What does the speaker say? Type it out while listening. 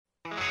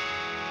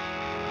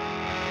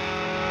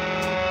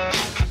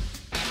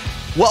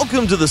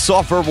Welcome to the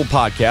Soft Verbal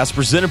Podcast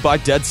presented by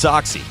Dead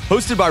Soxy.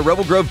 Hosted by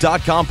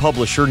RebelGrove.com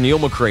publisher Neal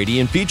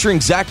McCready and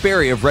featuring Zach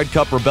Berry of Red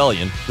Cup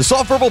Rebellion, the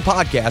Soft Verbal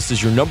Podcast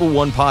is your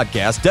 #1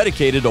 podcast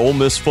dedicated to Ole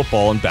Miss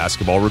football and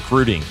basketball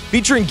recruiting.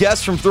 Featuring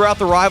guests from throughout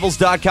the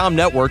Rivals.com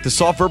network, the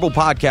Soft Verbal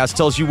Podcast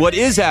tells you what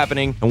is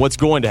happening and what's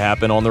going to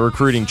happen on the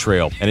recruiting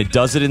trail. And it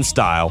does it in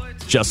style,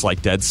 just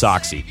like Dead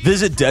Soxy.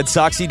 Visit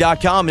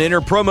DeadSoxy.com and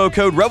enter promo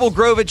code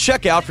RebelGrove at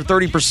checkout for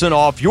 30%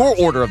 off your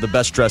order of the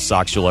best dress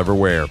socks you'll ever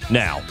wear.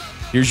 Now,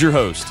 here's your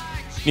host,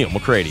 Neal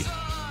McCready.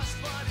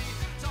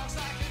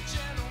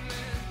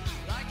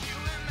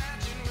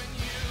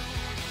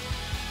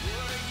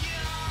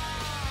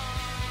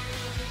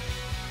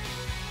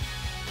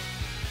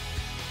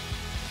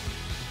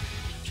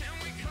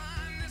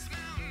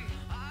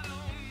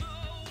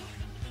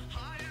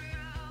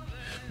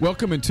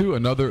 Welcome into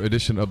another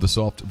edition of the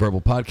Soft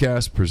Verbal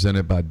Podcast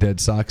presented by Dead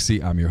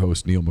Soxy. I'm your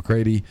host, Neal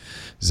McCready.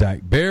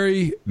 Zach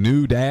Berry,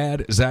 new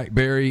dad, Zach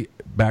Berry,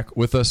 back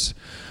with us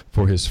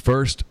for his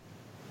first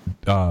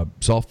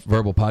Soft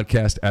Verbal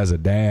Podcast as a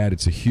dad.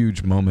 It's a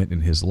huge moment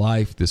in his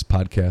life. This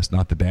podcast,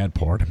 not the dad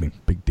part, I mean,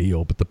 big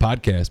deal, but the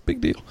podcast,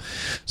 big deal.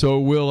 So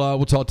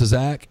we'll talk to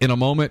Zach in a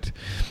moment.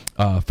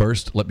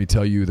 First, let me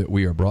tell you that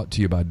we are brought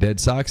to you by Dead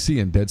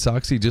Soxy, and Dead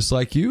Soxy, just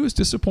like you, is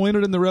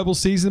disappointed in the Rebel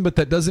season, but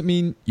that doesn't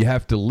mean you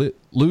have to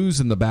lose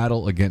in the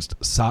battle against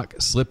sock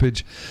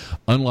slippage.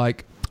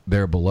 Unlike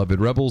their beloved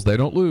Rebels, they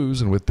don't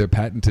lose, and with their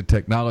patented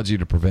technology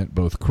to prevent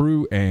both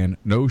crew and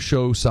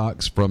no-show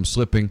socks from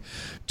slipping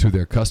to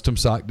their custom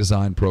sock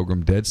design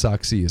program, Dead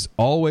Soxy is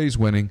always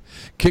winning.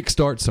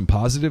 Kickstart some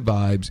positive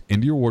vibes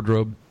into your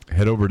wardrobe.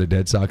 Head over to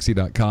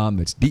deadsoxy.com.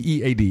 That's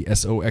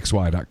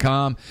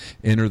DEADSOXY.com.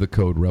 Enter the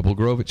code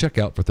RebelGrove at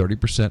checkout for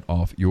 30%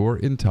 off your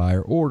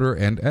entire order.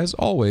 And as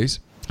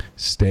always,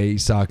 stay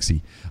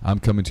Soxy. I'm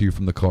coming to you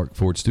from the Clark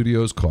Ford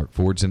Studios. Clark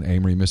Ford's in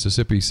Amory,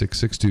 Mississippi,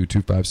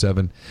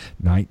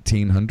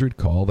 662-257-1900.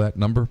 Call that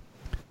number.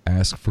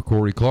 Ask for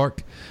Corey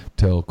Clark.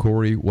 Tell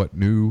Corey what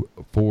new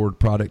Ford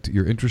product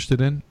you're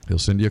interested in. He'll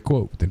send you a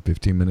quote within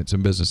 15 minutes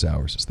in business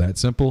hours. It's that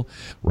simple.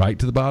 Right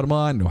to the bottom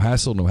line. No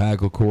hassle, no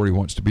haggle. Corey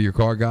wants to be your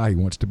car guy. He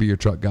wants to be your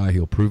truck guy.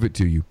 He'll prove it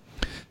to you.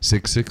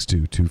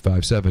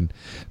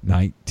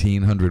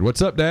 662-257-1900.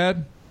 What's up,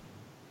 Dad?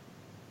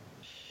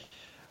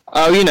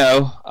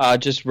 Oh,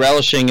 just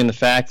relishing in the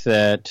fact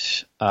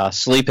that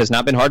sleep has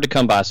not been hard to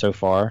come by so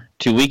far.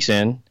 2 weeks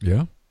in.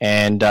 Yeah.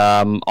 And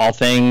all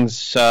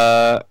things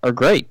are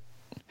great.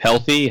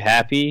 Healthy,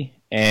 happy,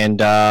 and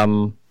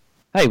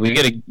hey, we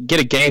get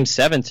a Game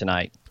 7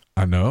 tonight.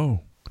 I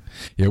know.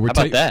 Yeah, How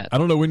about that? I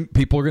don't know when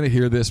people are going to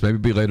hear this. Maybe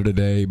it'll be later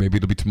today. Maybe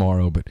it'll be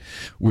tomorrow. But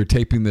we're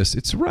taping this.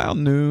 It's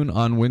around noon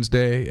on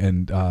Wednesday,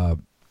 and I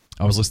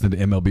was listening to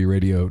MLB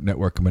Radio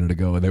Network a minute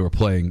ago, and they were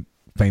playing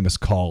famous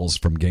calls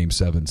from Game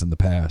 7s in the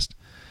past.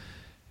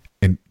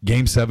 And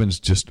Game 7's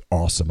just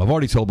awesome. I've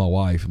already told my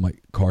wife, I'm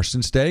like,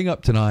 Carson's staying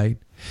up tonight.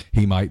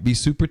 He might be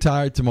super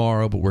tired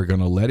tomorrow, but we're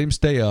going to let him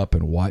stay up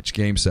and watch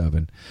Game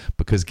 7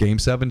 because Game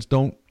 7s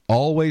don't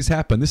always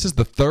happen. This is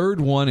the third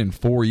one in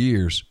 4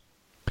 years,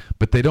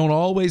 but they don't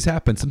always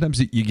happen. Sometimes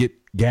you get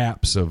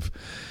gaps of,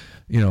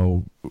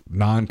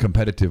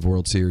 non-competitive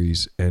World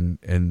Series,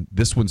 and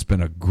this one's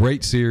been a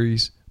great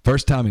series.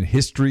 First time in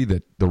history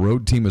that the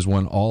road team has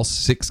won all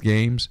 6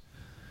 games.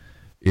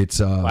 It's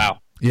wow.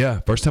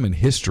 Yeah, first time in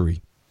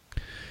history.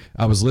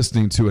 I was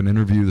listening to an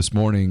interview this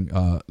morning.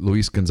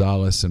 Luis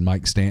Gonzalez and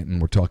Mike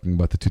Stanton were talking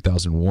about the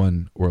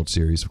 2001 World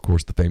Series, of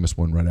course, the famous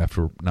one right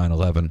after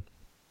 9/11.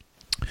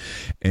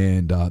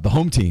 And the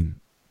home team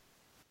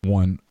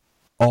won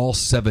all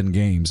 7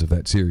 games of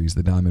that series.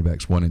 The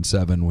Diamondbacks won in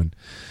 7 when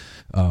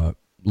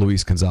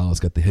Luis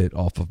Gonzalez got the hit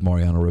off of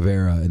Mariano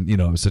Rivera. And, it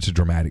was such a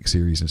dramatic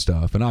series and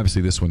stuff. And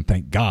obviously this one,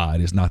 thank God,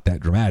 is not that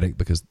dramatic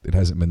because it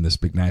hasn't been this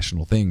big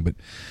national thing. But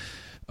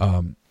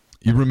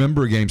you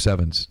remember Game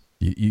 7s.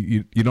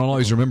 You don't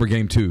always remember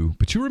Game 2,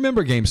 but you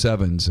remember Game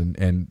 7s,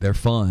 and they're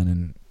fun.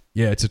 And,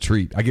 yeah, it's a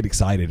treat. I get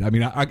excited. I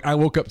mean, I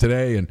woke up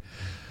today and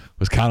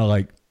was kind of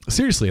like,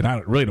 seriously, and I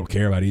really don't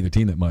care about either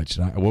team that much.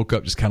 And I woke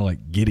up just kind of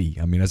like giddy.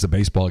 I mean, as a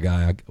baseball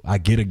guy, I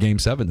get a Game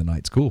 7 tonight.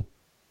 It's cool.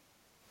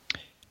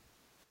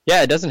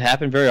 Yeah, it doesn't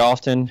happen very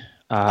often.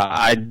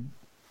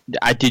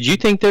 Did you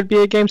think there'd be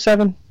a Game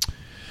 7?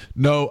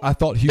 No, I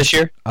thought Houston, this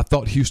year? I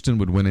thought Houston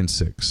would win in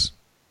 6.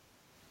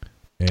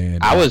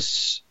 And I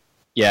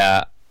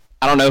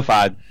don't know if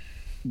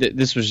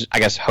this was, I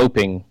guess,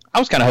 hoping. I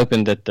was kind of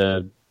hoping that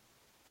the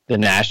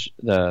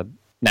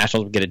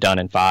Nationals would get it done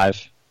in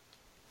 5,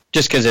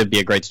 just because it'd be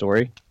a great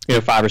story.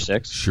 5 or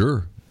 6.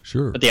 Sure.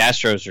 But the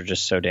Astros are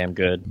just so damn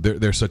good.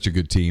 They're such a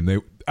good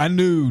team. I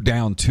knew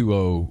down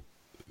 2-0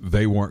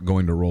 they weren't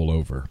going to roll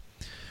over,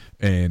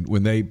 and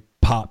when they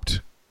popped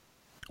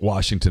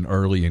Washington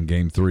early in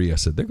Game 3, I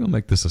said they're going to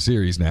make this a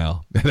series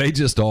now. They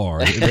just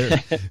are.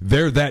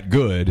 They're that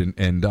good,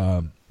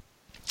 and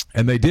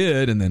they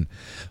did. And then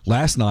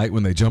last night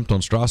when they jumped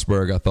on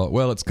Strasburg, I thought,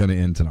 well, it's going to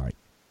end tonight.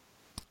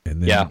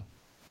 And then yeah,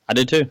 I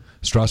did too.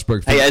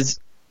 Strasburg. Hey,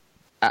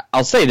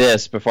 I'll say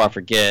this before I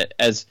forget.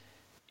 As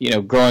you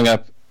know, growing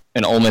up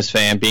an Ole Miss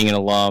fan, being an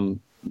alum,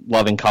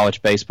 loving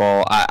college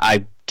baseball,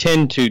 I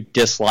tend to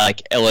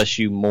dislike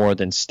LSU more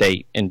than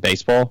State in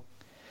baseball.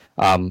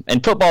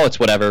 In football, it's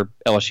whatever.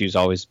 LSU's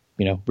always,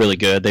 really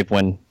good. They've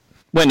won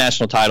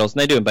national titles,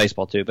 and they do in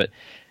baseball too. But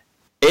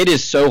it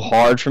is so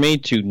hard for me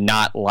to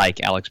not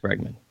like Alex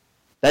Bregman.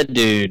 That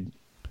dude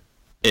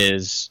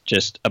is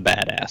just a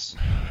badass.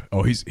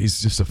 Oh, he's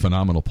just a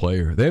phenomenal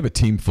player. They have a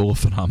team full of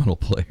phenomenal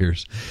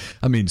players.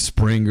 I mean,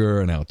 Springer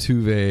and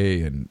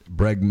Altuve and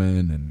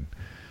Bregman and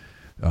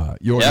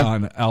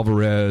Yordan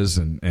Alvarez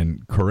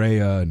and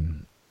Correa,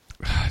 and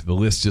the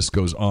list just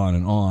goes on.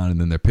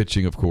 And then their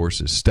pitching, of course,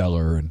 is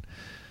stellar, and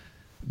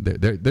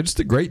they're just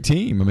a great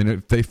team. I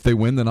mean, if they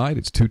win the night,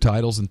 it's 2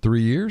 titles in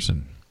 3 years,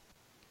 and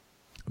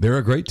they're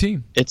a great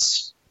team.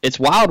 It's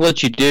wild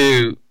what you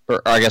do,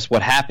 or I guess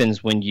what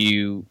happens when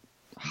you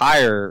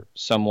hire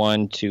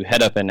someone to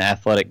head up an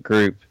athletic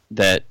group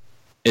that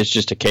is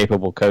just a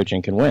capable coach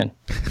and can win.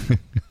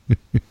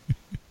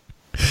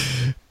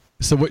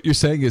 So what you're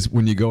saying is,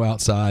 when you go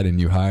outside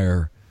and you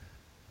hire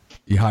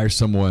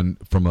someone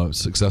from a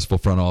successful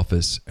front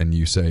office and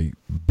you say,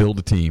 build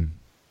a team,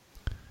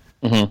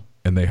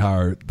 and they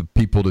hire the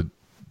people to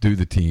do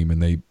the team,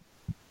 and they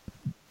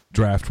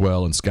draft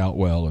well and scout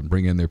well and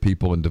bring in their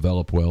people and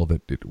develop well,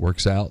 that it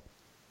works out?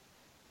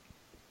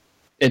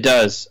 It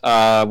does.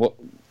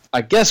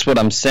 I guess what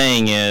I'm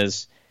saying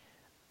is,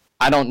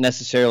 I don't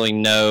necessarily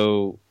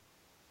know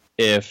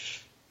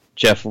if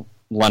Jeff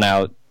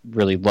Luhnow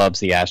really loves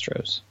the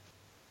Astros.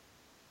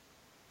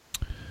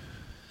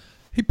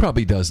 He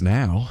probably does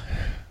now.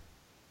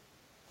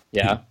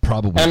 Yeah.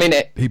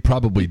 He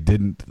probably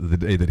didn't the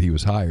day that he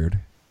was hired.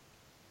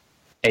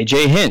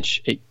 AJ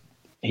Hinch,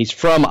 he's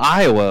from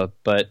Iowa,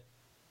 but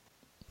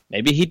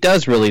maybe he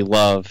does really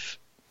love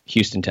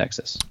Houston,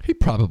 Texas. He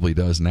probably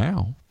does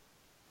now.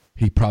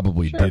 He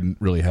probably didn't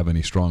really have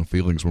any strong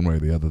feelings one way or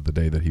the other the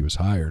day that he was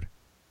hired.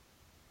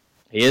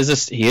 He is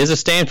a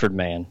Stanford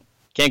man.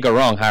 Can't go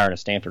wrong hiring a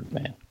Stanford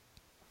man.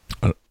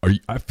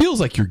 It feels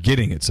like you're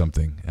getting at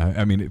something.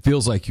 I mean, it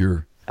feels like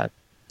you're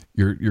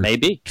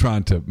maybe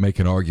trying to make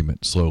an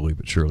argument slowly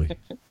but surely.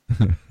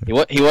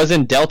 He was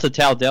in Delta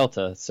Tau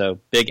Delta, so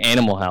big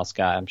Animal House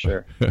guy, I'm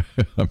sure.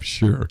 I'm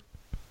sure.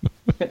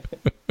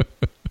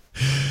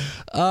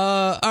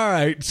 All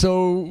right,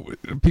 so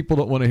people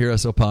don't want to hear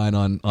us opine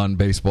on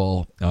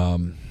baseball.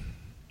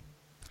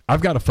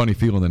 I've got a funny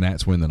feeling the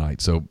Nats win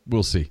tonight, so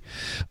we'll see.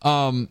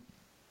 And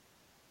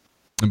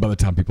by the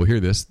time people hear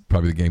this,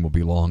 probably the game will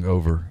be long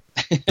over.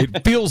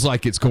 It feels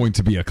like it's going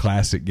to be a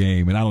classic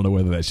game, and I don't know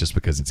whether that's just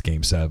because it's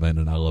Game 7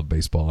 and I love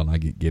baseball and I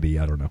get giddy.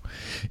 I don't know.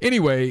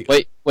 Anyway.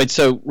 Wait.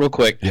 So real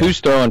quick, who's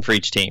throwing for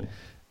each team?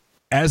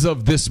 As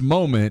of this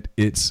moment,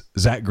 it's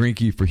Zach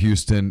Greinke for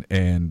Houston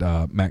and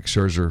Max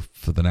Scherzer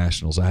for the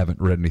Nationals. I haven't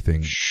read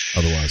anything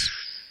otherwise.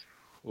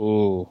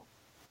 Ooh.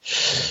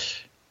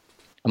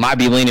 I might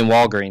be leaning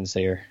Walgreens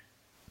there.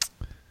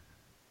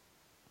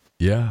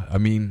 Yeah, I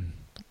mean,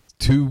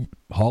 2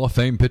 Hall of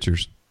Fame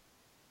pitchers.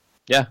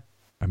 Yeah.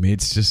 I mean,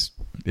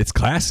 it's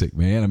classic,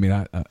 man. I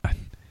mean,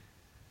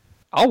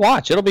 I'll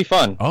watch. It'll be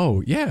fun.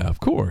 Oh yeah, of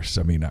course.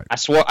 I mean, I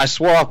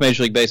swore off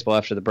Major League Baseball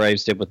after the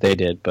Braves did what they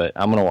did, but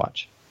I'm gonna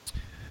watch.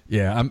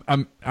 Yeah,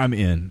 I'm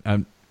in.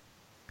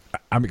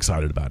 I'm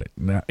excited about it.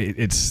 Now,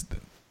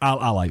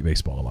 I like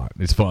baseball a lot.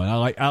 It's fun.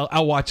 I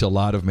watch a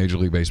lot of Major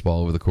League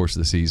Baseball over the course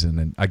of the season,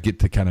 and I get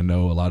to kind of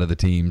know a lot of the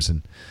teams.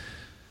 And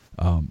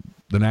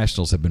the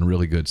Nationals have been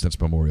really good since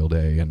Memorial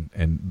Day,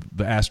 and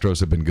the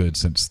Astros have been good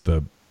since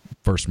the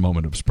first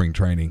moment of spring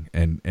training.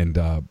 And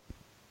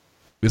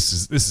this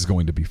is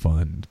going to be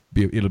fun.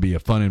 It'll be a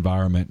fun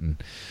environment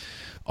and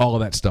all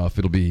of that stuff.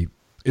 It'll be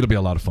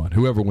a lot of fun.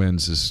 Whoever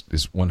wins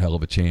is one hell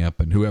of a champ,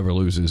 and whoever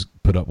loses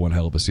put up one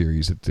hell of a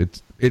series.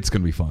 It's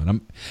going to be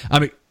fun.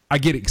 I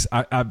get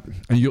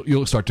and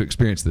you'll start to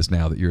experience this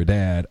now that you're a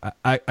dad.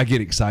 I get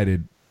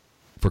excited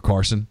for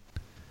Carson,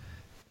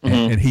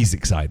 and he's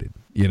excited.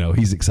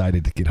 He's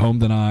excited to get home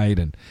tonight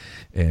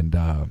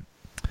and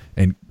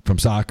from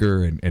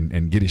soccer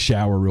and get his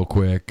shower real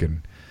quick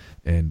and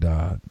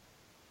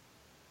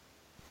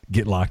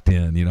get locked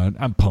in.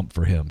 I'm pumped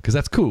for him because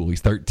that's cool.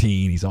 He's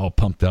 13. He's all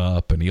pumped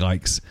up, and he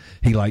likes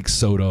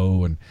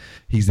Soto, and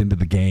he's into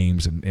the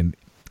games, and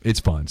it's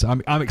fun.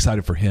 So I'm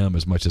excited for him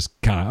as much as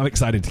I'm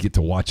excited to get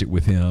to watch it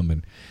with him,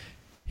 and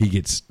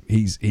he's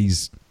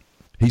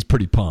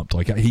pretty pumped.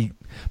 Like he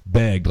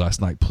begged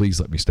last night, please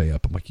let me stay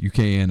up. I'm like, you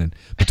can. And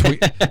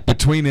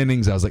between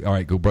innings, I was like, all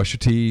right, go brush your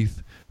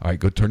teeth. All right,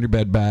 go turn your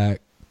bed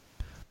back.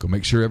 Go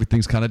make sure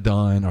everything's kind of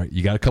done. All right,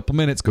 you got a couple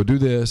minutes. Go do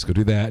this. Go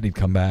do that. And he'd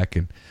come back,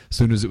 and as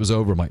soon as it was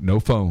over, I'm like, no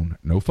phone.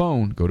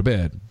 Go to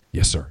bed.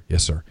 Yes,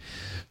 sir.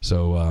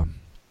 So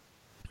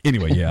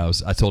anyway, yeah,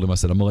 I told him, I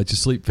said, I'm gonna let you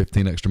sleep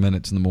 15 extra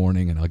minutes in the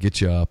morning, and I'll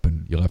get you up,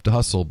 and you'll have to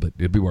hustle, but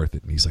it'll be worth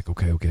it. And he's like,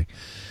 okay.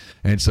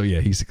 And so yeah,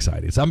 he's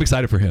excited. So I'm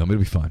excited for him. It'll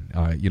be fun.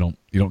 You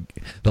don't.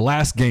 The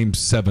last Game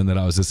 7 that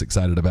I was this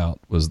excited about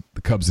was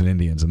the Cubs and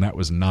Indians, and that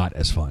was not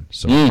as fun.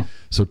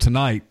 So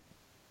tonight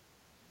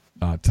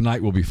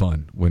will be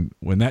fun.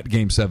 When that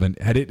Game 7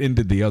 had it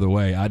ended the other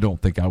way, I don't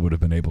think I would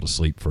have been able to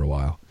sleep for a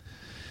while.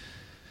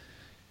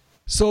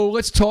 So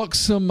let's talk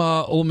some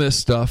Ole Miss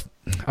stuff.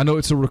 I know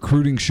it's a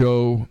recruiting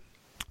show.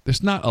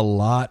 There's not a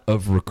lot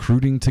of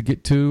recruiting to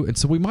get to, and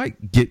so we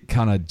might get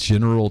kind of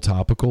general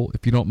topical,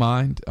 if you don't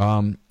mind.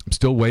 I'm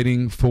still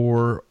waiting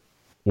for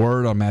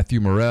word on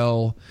Matthew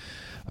Morrell.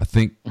 I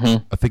think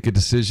a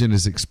decision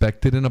is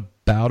expected in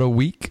about a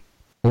week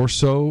or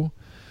so.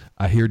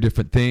 I hear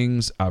different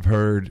things. I've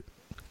heard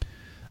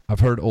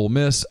Ole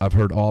Miss, I've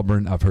heard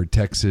Auburn, I've heard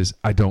Texas.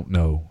 I don't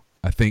know.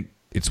 I think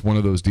it's one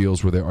of those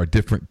deals where there are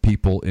different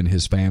people in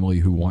his family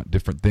who want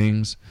different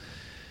things,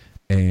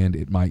 and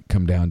it might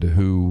come down to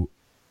who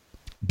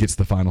gets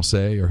the final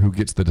say or who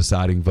gets the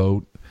deciding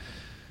vote.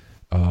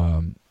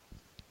 I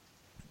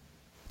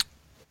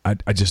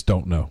just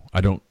don't know.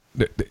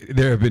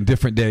 There have been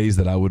different days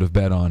that I would have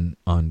bet on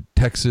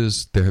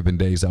Texas. There have been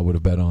days I would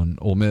have bet on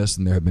Ole Miss,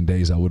 and there have been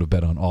days I would have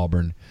bet on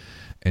Auburn.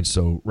 And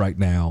so right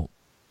now,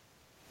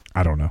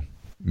 I don't know.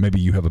 Maybe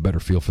you have a better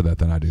feel for that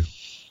than I do.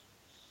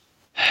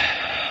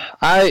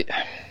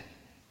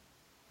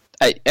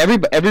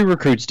 Every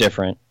recruit's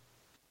different,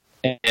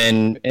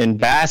 and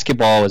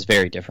basketball is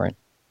very different.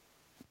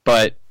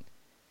 But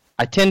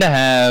I tend to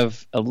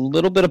have a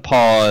little bit of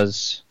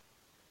pause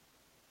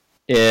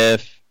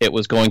if it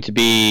was going to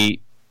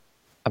be,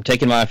 I'm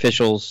taking my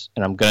officials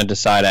and I'm going to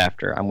decide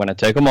after. I'm going to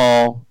take them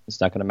all. It's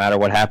not going to matter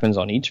what happens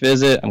on each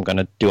visit. I'm going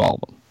to do all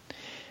of them.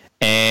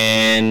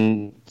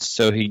 And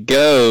so he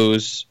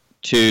goes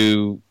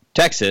to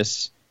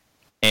Texas,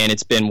 and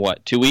it's been,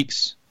 2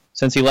 weeks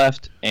since he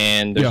left?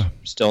 And there's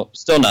still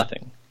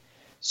nothing.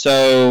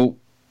 So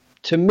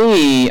to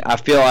me, I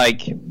feel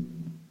like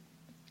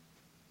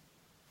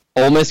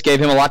Ole Miss gave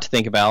him a lot to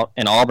think about,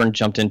 and Auburn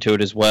jumped into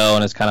it as well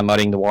and is kind of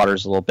muddying the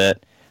waters a little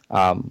bit.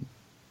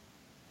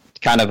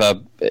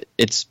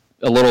 It's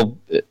a little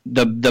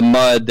the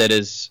mud that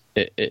is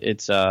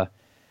it's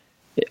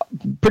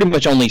pretty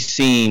much only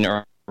seen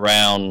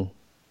around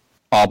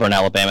Auburn,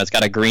 Alabama. It's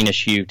got a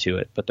greenish hue to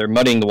it, but they're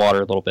muddying the water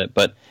a little bit.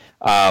 But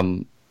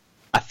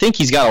I think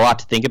he's got a lot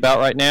to think about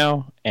right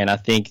now, and I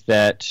think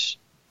that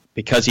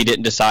because he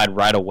didn't decide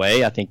right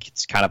away, I think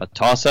it's kind of a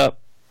toss-up,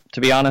 to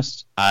be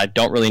honest. I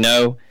don't really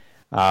know.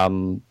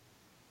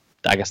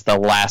 I guess the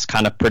last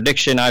kind of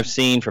prediction I've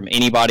seen from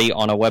anybody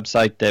on a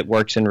website that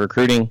works in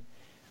recruiting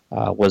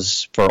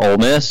was for Ole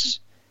Miss.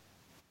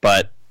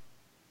 But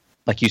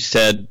like you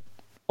said,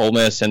 Ole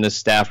Miss and this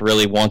staff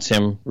really wants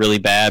him really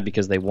bad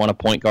because they want a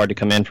point guard to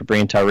come in for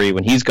Breon Tyree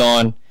when he's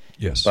gone.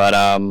 Yes. But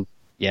I mean,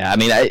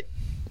 I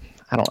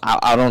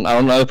don't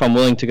know if I'm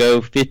willing to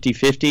go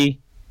 50-50,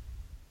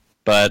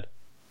 but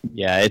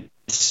yeah,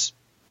 it's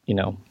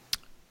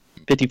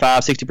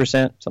 55,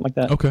 60%, something like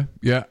that. Okay.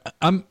 Yeah.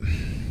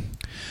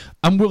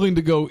 I'm willing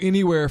to go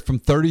anywhere from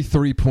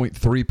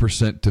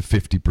 33.3% to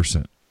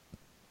 50%.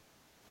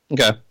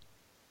 Okay.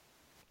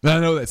 I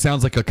know that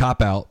sounds like a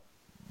cop-out,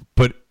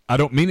 but I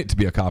don't mean it to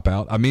be a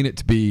cop-out. I mean it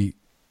to be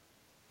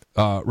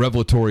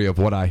revelatory of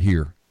what I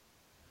hear,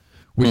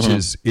 which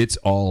is it's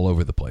all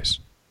over the place.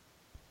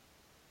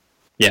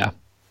 Yeah.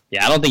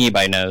 Yeah, I don't think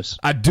anybody knows.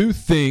 I do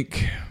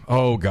think,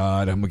 oh,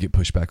 God, I'm going to get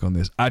pushback on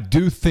this. I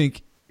do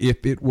think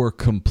if it were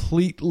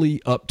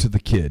completely up to the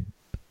kid,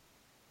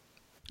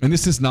 and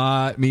this is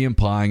not me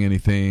implying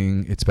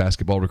anything, it's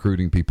basketball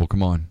recruiting, people,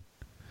 come on.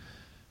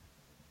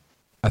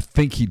 I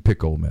think he'd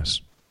pick Ole Miss.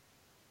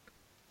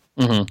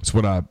 It's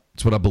what I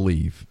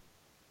believe.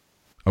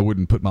 I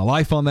wouldn't put my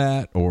life on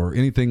that or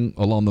anything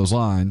along those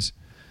lines.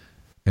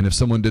 And if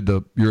someone did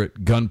the you're at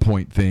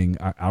gunpoint thing,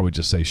 I would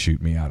just say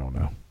shoot me. I don't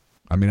know.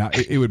 I mean,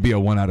 it would be a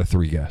 1 out of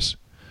 3 guess.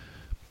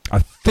 I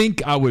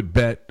think I would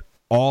bet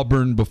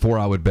Auburn before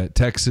I would bet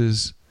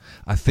Texas.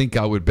 I think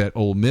I would bet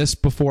Ole Miss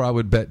before I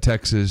would bet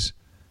Texas.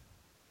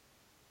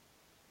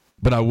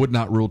 But I would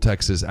not rule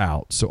Texas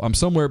out. So I'm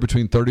somewhere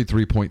between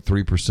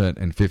 33.3%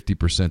 and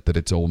 50% that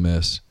it's Ole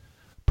Miss.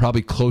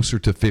 Probably closer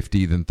to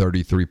 50 than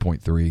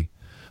 33.3,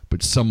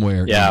 but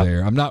somewhere in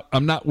there. I'm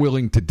not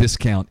willing to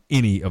discount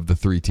any of the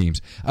 3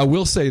 teams. I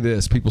will say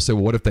this. People say,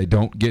 well, what if they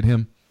don't get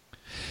him?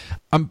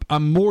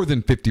 I'm more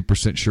than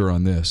 50% sure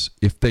on this.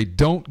 If they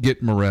don't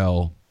get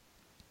Morrell,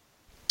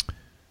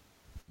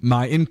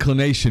 my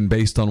inclination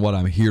based on what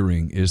I'm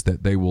hearing is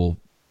that they will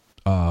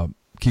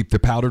keep the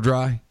powder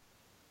dry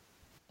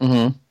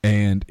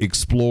and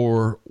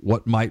explore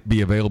what might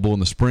be available in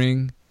the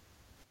spring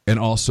and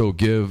also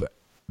give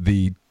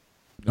the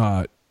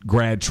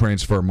grad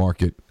transfer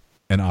market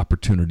an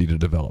opportunity to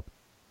develop.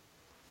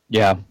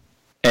 Yeah.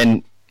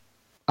 And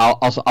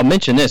I'll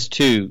mention this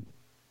too,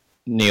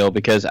 Neal,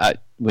 because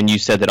when you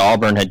said that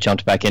Auburn had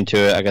jumped back into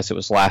it, I guess it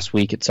was last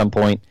week at some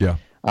point. Yeah.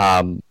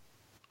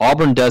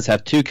 Auburn does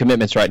have 2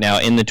 commitments right now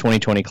in the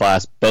 2020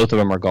 class. Both of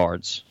them are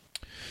guards.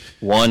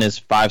 One is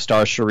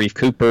 5-star Sharif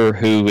Cooper,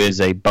 who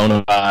is a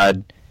bona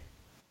fide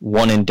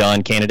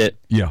one-and-done candidate.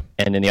 Yeah.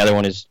 And then the other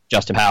one is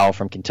Justin Powell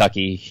from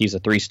Kentucky. He's a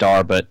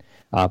 3-star, but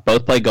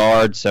both play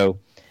guard, so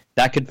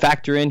that could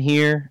factor in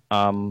here.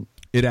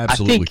 It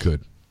absolutely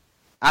could.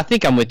 I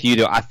think I'm with you,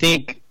 though. I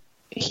think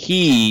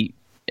he,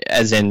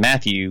 as in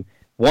Matthew,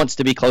 wants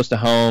to be close to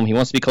home. He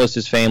wants to be close to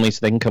his family so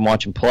they can come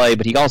watch him play.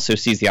 But he also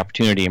sees the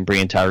opportunity, and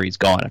Breein Tyree's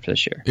gone after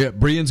this year. Yeah,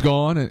 Breein's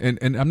gone,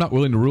 and I'm not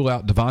willing to rule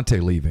out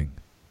Devontae leaving.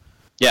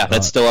 Yeah,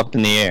 that's still up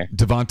in the air.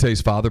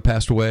 Devontae's father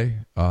passed away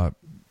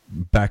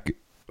back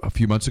a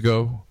few months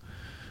ago.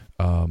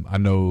 I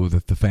know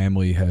that the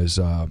family has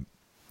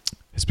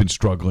been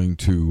struggling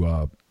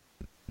to.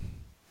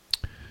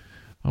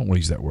 I don't want to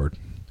use that word.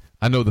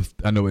 I know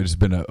it has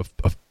been a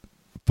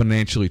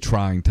financially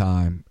trying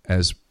time,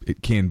 as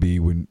it can be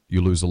when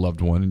you lose a loved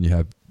one and you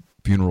have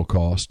funeral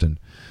cost and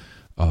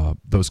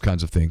those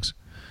kinds of things.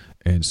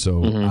 And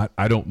so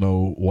I don't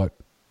know what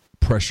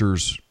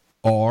pressures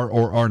are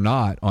or are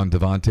not on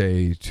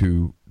Devontae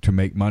to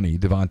make money.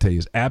 Devontae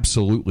is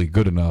absolutely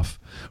good enough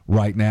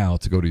right now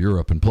to go to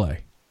Europe and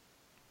play.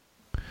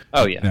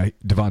 Oh, yeah. Now,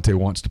 Devontae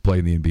wants to play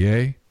in the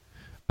NBA.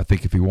 I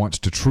think if he wants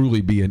to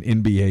truly be an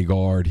NBA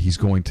guard, he's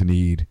going to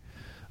need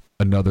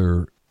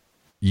another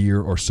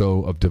year or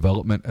so of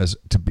development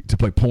to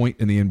play point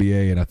in the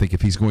NBA. And I think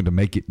if he's going to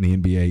make it in the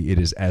NBA, it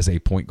is as a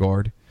point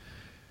guard.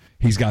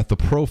 He's got the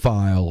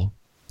profile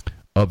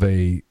of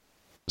a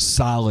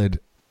solid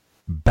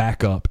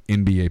backup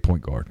NBA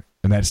point guard.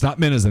 And that's not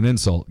meant as an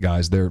insult,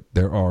 guys. There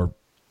are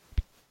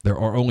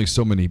only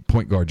so many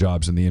point guard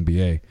jobs in the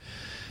NBA.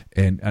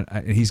 And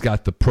he's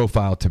got the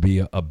profile to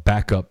be a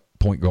backup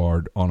point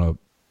guard on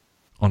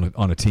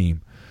a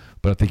team,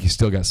 but I think he's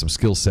still got some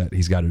skill set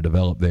he's got to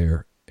develop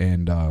there,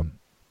 and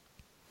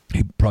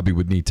he probably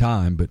would need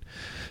time, but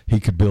he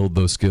could build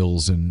those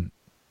skills in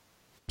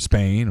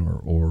Spain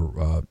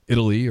or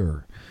Italy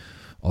or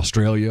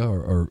Australia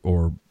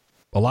or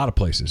a lot of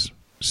places,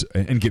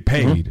 and get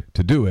paid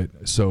to do it.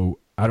 So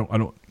I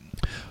don't.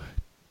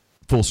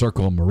 Full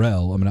circle on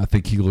Morrell. I mean, I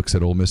think he looks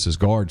at Ole Miss's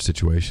guard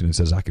situation and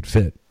says, I could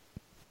fit.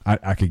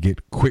 I could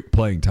get quick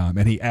playing time,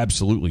 and he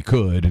absolutely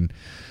could. And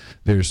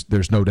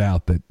there's no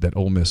doubt that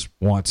Ole Miss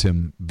wants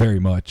him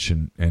very much,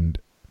 and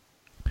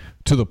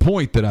to the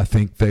point that I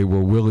think they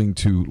were willing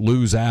to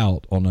lose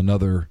out on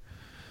another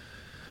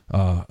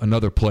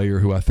player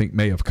who I think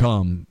may have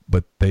come,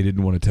 but they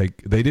didn't want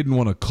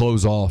to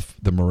close off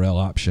the Morrell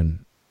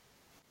option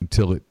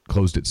until it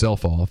closed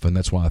itself off, and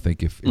that's why I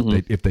think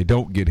if they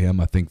don't get him,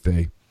 I think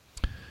they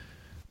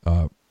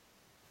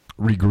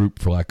regroup,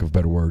 for lack of a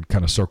better word,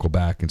 kind of circle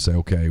back and say,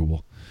 okay,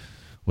 well,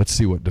 let's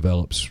see what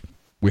develops.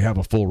 We have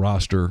a full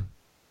roster.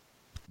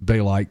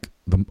 They like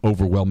the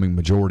overwhelming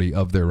majority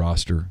of their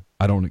roster.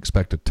 I don't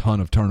expect a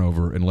ton of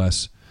turnover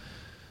unless,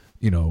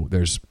 it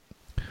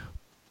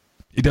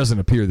doesn't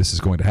appear this is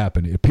going to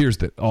happen. It appears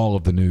that all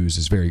of the news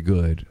is very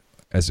good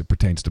as it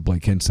pertains to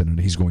Blake Henson, and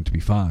he's going to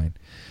be fine.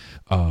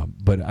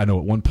 But I know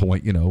at one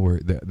point, where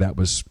that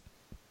was,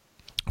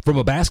 from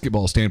a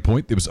basketball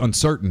standpoint, it was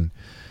uncertain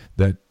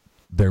that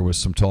there was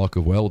some talk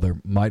of, well, there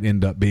might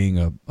end up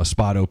being a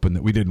spot open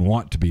that we didn't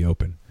want to be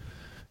open,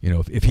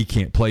 if he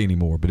can't play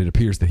anymore. But it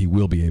appears that he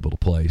will be able to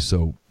play.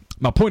 So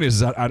my point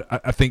is,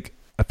 I think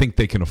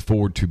they can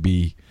afford to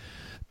be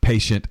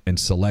patient and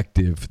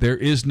selective. There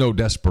is no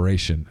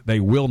desperation.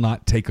 They will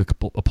not take a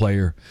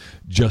player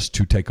just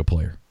to take a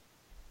player.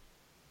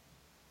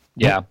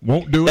 Yeah.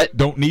 Won't do it,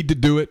 don't need to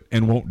do it,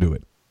 and won't do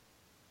it.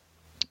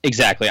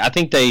 Exactly. I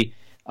think they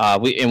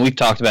we've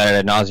talked about it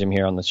ad nauseum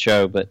here on the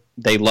show, but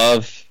they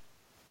love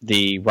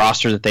the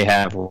roster that they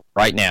have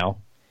right now,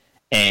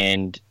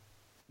 and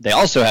they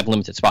also have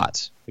limited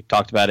spots. We've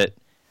talked about it.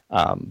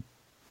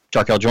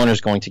 Jarkel Joyner is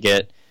going to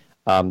get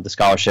the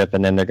scholarship,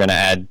 and then they're going to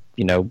add,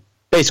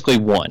 basically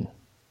one.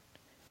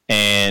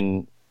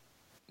 And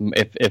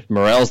if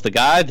Morrell's the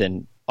guy,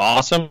 then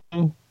awesome.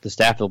 The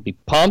staff will be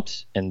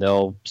pumped, and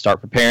they'll start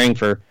preparing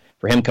for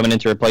him coming in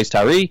to replace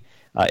Tyree.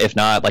 If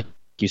not, like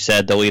you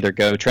said, they'll either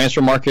go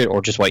transfer market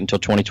or just wait until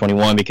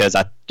 2021, because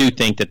I do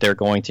think that they're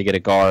going to get a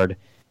guard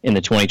in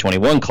the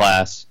 2021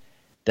 class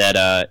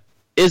that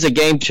is a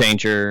game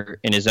changer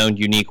in his own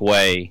unique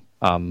way.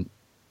 And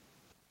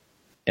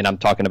I'm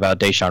talking about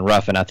Deshaun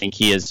Ruffin. I think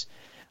he is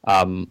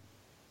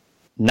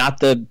not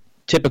the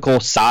typical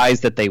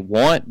size that they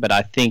want, but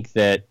I think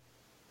that,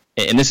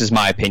 and this is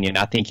my opinion,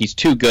 I think he's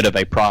too good of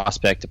a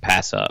prospect to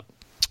pass up.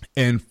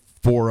 And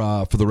for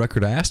the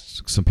record, I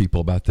asked some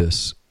people about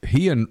this.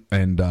 He and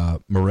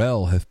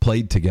Morrell have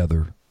played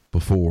together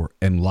before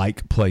and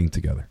like playing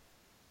together.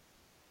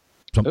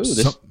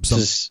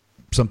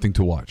 Something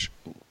to watch.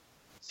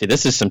 See,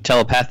 this is some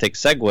telepathic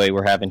segue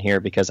we're having here,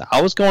 because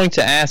I was going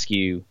to ask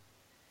you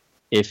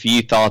if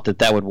you thought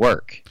that would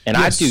work. And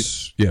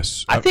yes,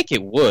 yes. I think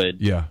it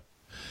would. Yeah.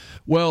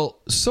 Well,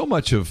 so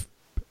much of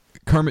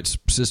Kermit's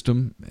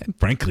system, and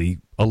frankly,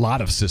 a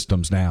lot of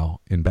systems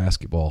now in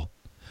basketball,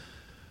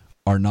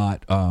 are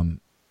not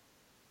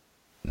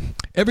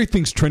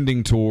everything's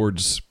trending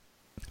towards,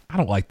 I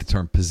don't like the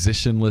term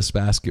positionless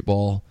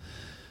basketball,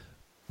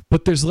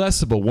 but there's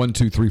less of a 1,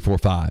 2, 3, 4,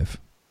 5.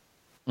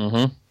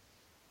 Mm-hmm.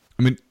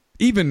 I mean,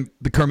 even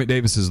the Kermit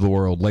Davises of the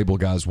world label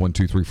guys 1,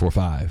 2, 3, 4,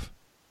 5.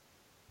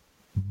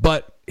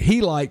 But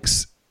he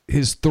likes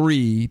his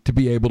 3 to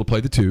be able to play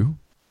the 2.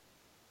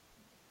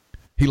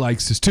 He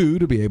likes his 2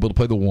 to be able to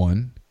play the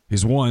 1.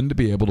 His 1 to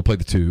be able to play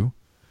the 2.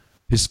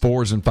 his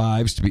 4s and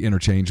 5s to be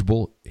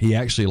interchangeable. He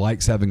actually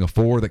likes having a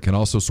 4 that can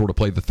also sort of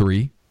play the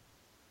 3.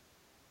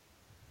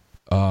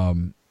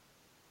 Austin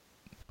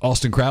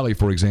Crowley,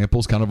 for example,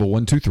 is kind of a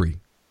 1-2-3.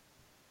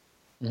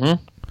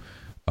 Mm-hmm.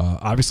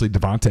 Obviously,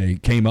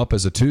 Devontae came up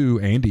as a 2.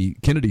 Andy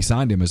Kennedy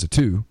signed him as a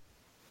 2,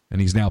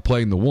 and he's now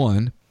playing the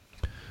 1.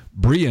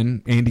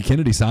 Brian, Andy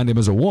Kennedy signed him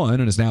as a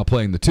 1 and is now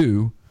playing the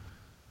 2.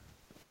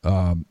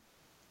 So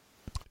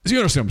you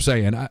understand what I'm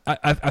saying?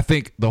 I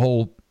think the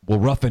whole,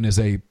 Ruffin is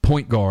a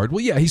point guard.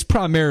 Well, yeah, he's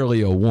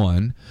primarily a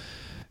 1,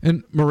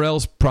 and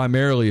Morrell's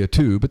primarily a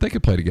 2, but they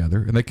could play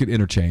together and they could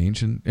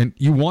interchange, and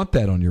you want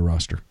that on your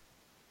roster.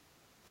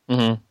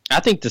 Mm-hmm. I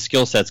think the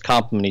skill sets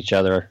complement each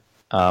other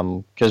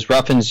because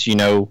Ruffin's,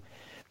 for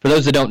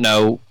those that don't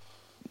know,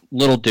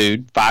 little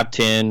dude,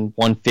 5'10",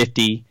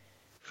 150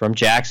 from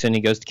Jackson.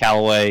 He goes to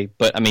Callaway,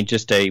 but,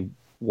 just a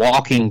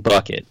walking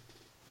bucket.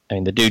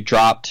 The dude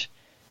dropped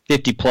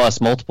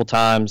 50-plus multiple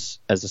times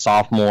as a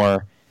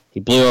sophomore. He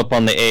blew up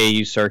on the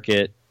AAU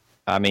circuit.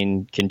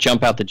 Can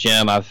jump out the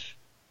gym. I've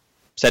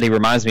said he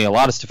reminds me a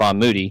lot of Stephon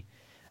Moody.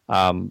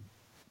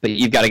 But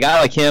you've got a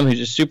guy like him who's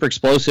just super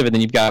explosive, and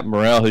then you've got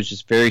Morrell who's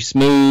just very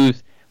smooth,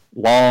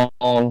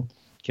 long,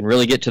 can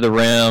really get to the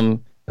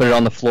rim, put it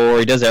on the floor.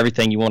 He does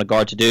everything you want a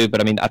guard to do.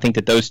 But, I think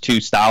that those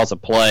two styles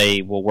of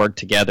play will work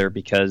together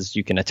because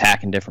you can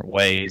attack in different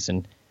ways.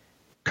 And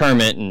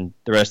Kermit and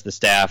the rest of the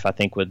staff, I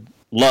think, would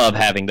love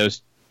having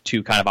those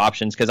two kind of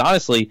options because,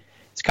 honestly,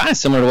 it's kind of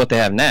similar to what they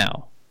have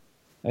now.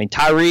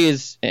 Tyree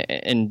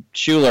and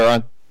Schuler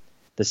aren't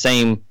the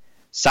same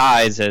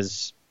size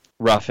as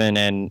Ruffin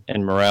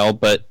and Morrell,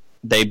 but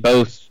they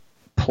both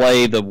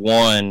play the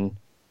 1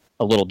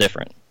 a little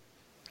different.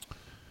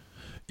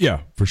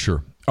 Yeah, for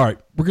sure. All right,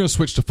 we're going to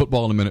switch to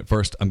football in a minute.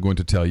 First, I'm going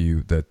to tell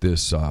you that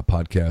this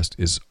podcast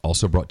is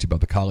also brought to you by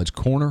the College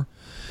Corner.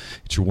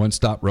 It's your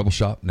one-stop Rebel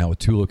shop, now with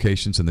 2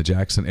 locations in the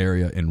Jackson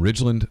area in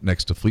Ridgeland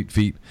next to Fleet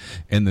Feet,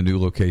 and the new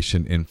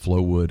location in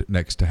Flowood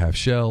next to Half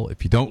Shell.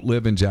 If you don't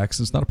live in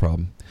Jackson, it's not a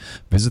problem.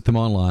 Visit them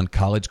online,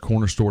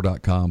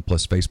 collegecornerstore.com,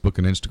 plus Facebook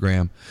and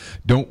Instagram.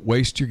 Don't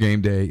waste your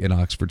game day in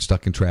Oxford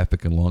stuck in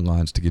traffic and long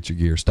lines to get your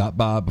gear. Stop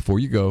by before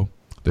you go.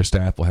 Their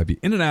staff will have you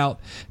in and out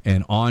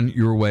and on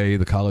your way.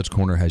 The College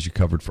Corner has you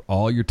covered for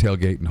all your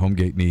tailgate and home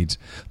gate needs.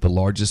 The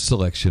largest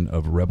selection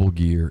of Rebel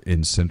gear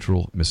in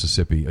central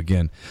Mississippi.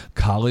 Again,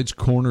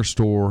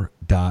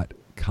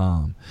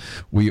 collegecornerstore.com.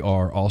 We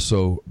are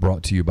also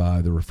brought to you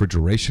by the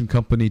Refrigeration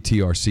Company,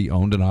 TRC,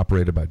 owned and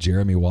operated by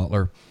Jeremy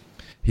Watler.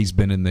 He's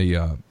been in the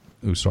I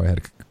had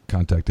a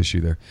contact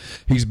issue there.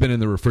 He's been in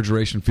the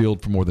refrigeration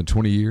field for more than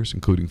 20 years,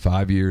 including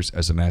 5 years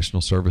as a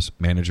national service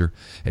manager.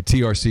 At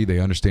TRC, they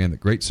understand that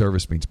great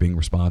service means being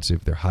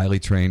responsive. Their highly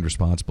trained,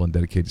 responsible, and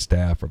dedicated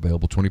staff are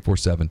available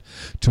 24/7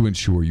 to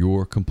ensure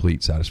your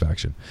complete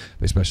satisfaction.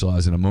 They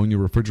specialize in ammonia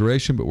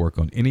refrigeration, but work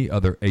on any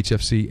other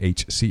HFC,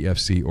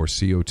 HCFC, or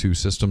CO2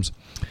 systems.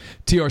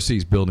 TRC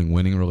is building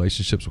winning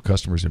relationships with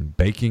customers in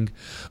baking,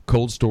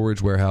 cold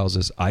storage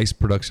warehouses, ice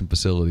production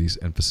facilities,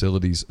 and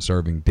facilities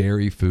serving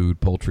dairy,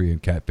 food, poultry,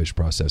 and catfish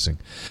processing.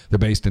 They're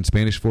based in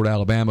Spanish Fort,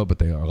 Alabama, but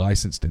they are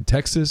licensed in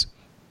Texas,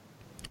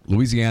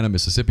 Louisiana,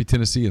 Mississippi,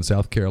 Tennessee, and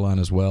South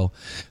Carolina as well.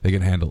 They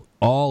can handle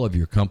all of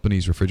your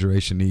company's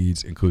refrigeration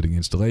needs, including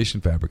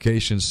installation,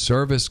 fabrication,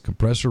 service,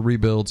 compressor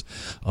rebuilds,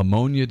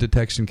 ammonia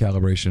detection,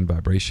 calibration,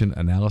 vibration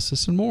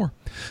analysis, and more.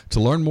 To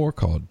learn more,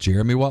 call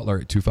Jeremy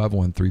Watler at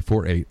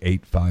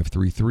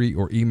 251-348-8533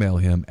 or email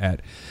him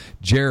at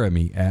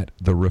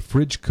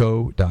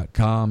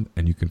jeremy@therefridgeco.com,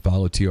 and you can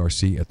follow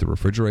TRC at The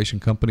Refrigeration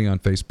Company on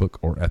Facebook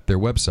or at their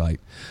website,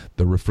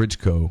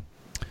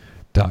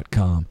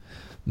 therefridgeco.com.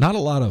 Not a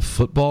lot of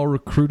football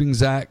recruiting,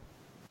 Zach,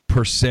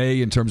 per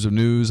se, in terms of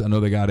news. I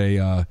know they got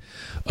a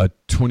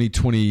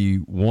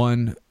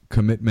 2021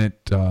 commitment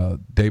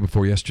day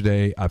before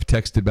yesterday. I've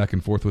texted back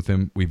and forth with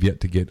him. We've yet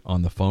to get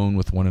on the phone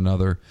with one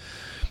another.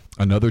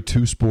 Another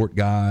 2-sport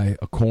guy,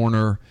 a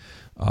corner,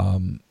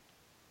 kind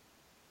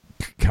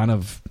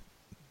of,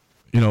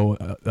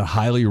 a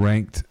highly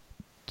ranked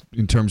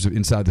in terms of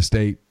inside the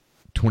state,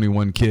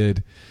 21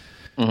 kid.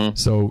 Mm-hmm.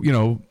 So,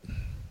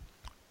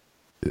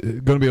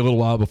 going to be a little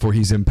while before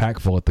he's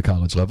impactful at the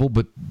college level,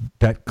 but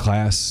that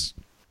class,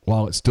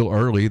 while it's still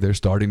early, they're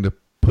starting to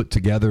put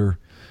together,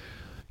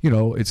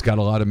 it's got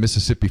a lot of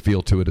Mississippi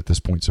feel to it at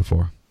this point so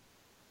far.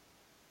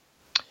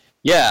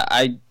 Yeah,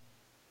 I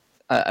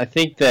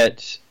think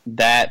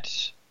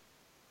that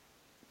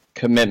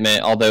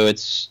commitment, although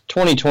it's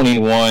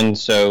 2021,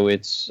 so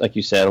it's, like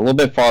you said, a little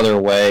bit farther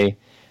away,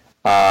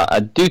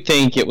 I do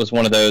think it was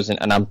one of those,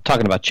 and I'm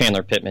talking about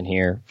Chandler Pittman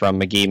here from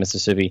McGee,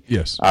 Mississippi.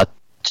 Yes.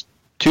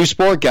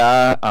 2-sport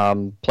guy,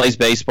 plays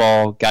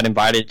baseball, got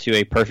invited to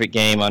a perfect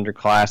game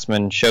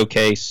underclassmen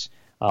showcase,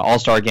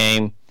 all-star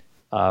game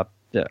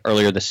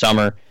earlier this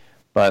summer.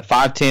 But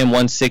 5'10",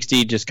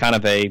 160, just kind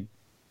of a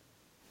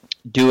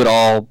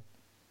do-it-all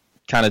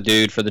kind of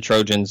dude for the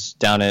Trojans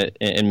down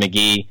in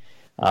McGee.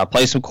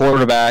 Plays some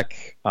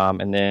quarterback,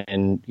 and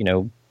then,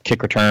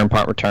 kick return,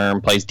 punt return,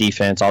 plays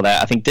defense, all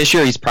that. I think this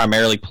year he's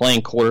primarily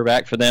playing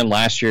quarterback for them.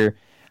 Last year,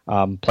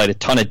 Played a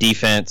ton of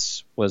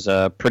defense, was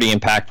a pretty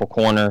impactful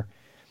corner.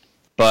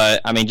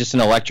 But, I mean, just an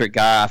electric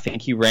guy. I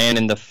think he ran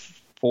in the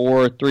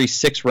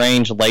 4.36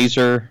 range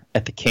laser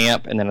at the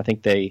camp, and then I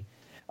think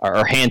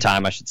or hand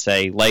time, I should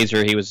say.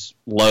 Laser, he was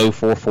low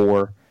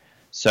 4.4.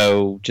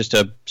 So just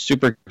a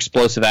super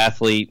explosive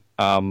athlete.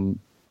 I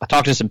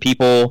talked to some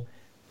people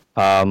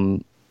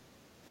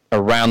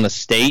around the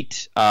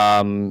state.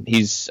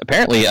 He's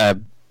apparently a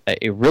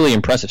really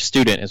impressive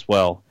student as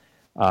well.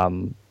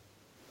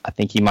 I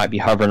think he might be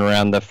hovering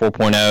around the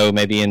 4.0,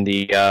 maybe in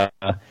the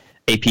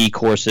AP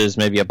courses,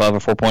 maybe above a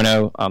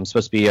 4.0.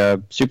 Supposed to be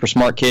a super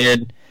smart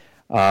kid.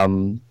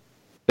 But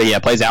yeah,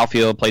 plays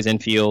outfield, plays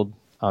infield.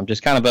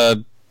 Just kind of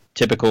a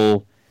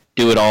typical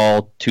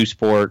do-it-all,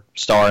 two-sport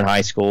star in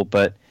high school.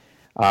 But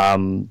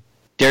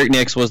Derek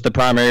Nix was the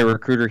primary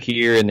recruiter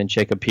here, and then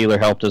Jacob Peeler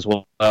helped as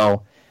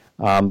well.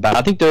 But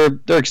I think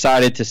they're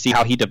excited to see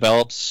how he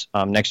develops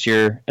next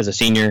year as a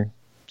senior,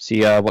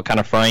 see what kind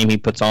of frame he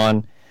puts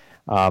on.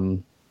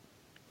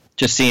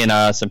 Just seeing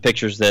some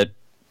pictures that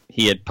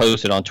he had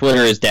posted on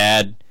Twitter, his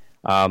dad,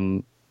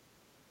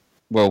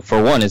 well,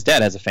 for one, his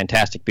dad has a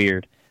fantastic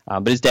beard,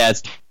 but his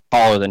dad's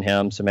taller than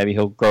him, so maybe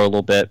he'll grow a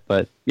little bit.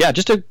 But yeah,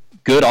 just a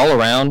good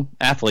all-around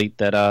athlete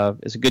that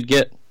is a good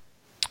get.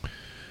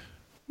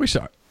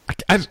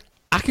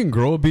 I can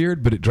grow a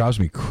beard, but it drives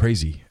me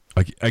crazy.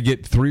 Like I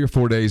get 3 or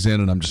 4 days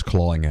in, and I'm just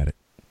clawing at it.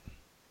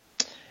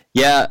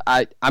 Yeah,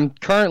 I'm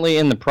currently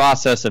in the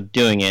process of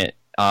doing it.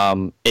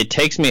 It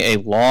takes me a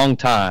long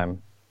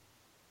time,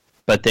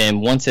 but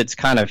then once it's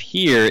kind of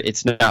here,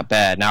 it's not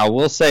bad. Now, I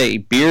will say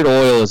beard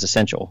oil is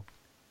essential.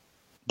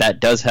 That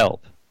does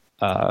help.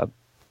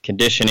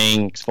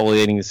 Conditioning,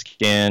 exfoliating the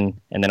skin,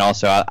 and then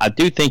also I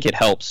do think it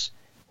helps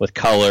with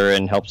color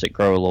and helps it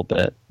grow a little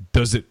bit.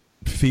 Does it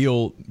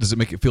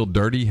make it feel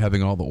dirty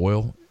having all the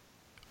oil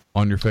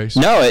on your face?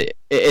 No,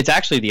 it's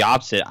actually the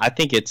opposite. I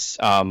think it's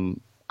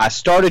I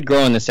started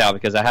growing this out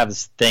because I have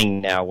this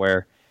thing now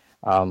where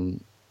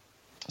some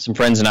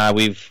friends and I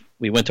we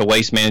went to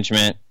Waste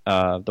Management,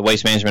 the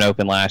Waste Management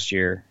Open last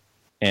year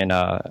in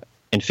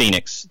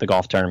Phoenix, the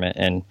golf tournament,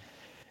 and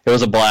it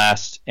was a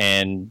blast.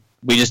 And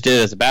we just did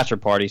it as a bachelor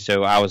party,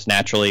 so I was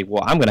naturally,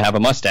 I'm going to have a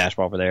mustache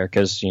while we're there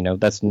because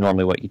that's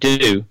normally what you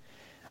do.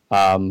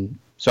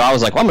 So I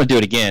was like, I'm going to do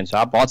it again. So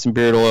I bought some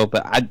beard oil,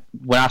 but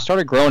when I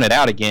started growing it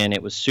out again,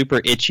 it was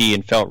super itchy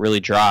and felt really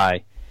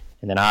dry.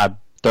 And then I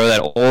throw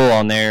that oil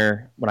on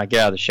there when I get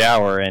out of the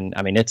shower, and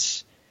I mean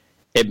it's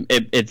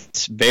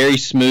very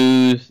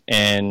smooth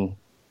and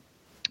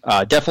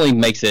definitely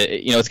makes it.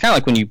 It's kind of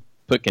like when you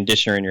put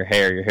conditioner in your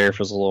hair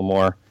feels a little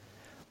more.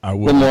 I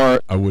wouldn't know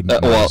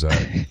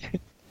that.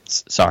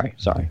 Sorry.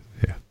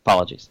 Yeah.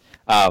 Apologies.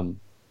 I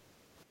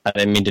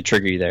didn't mean to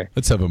trigger you there.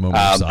 Let's have a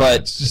moment of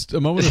silence. Just a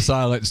moment of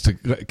silence to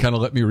kind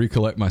of let me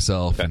recollect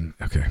myself.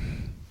 Okay.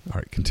 All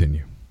right,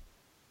 continue.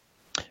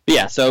 But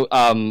yeah, so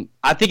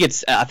I think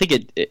it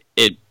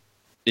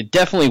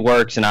definitely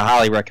works, and I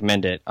highly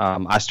recommend it.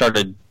 I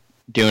started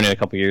doing it a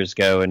couple years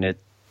ago, and it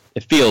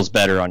feels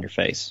better on your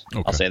face.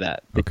 Okay. I'll say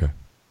that. Okay.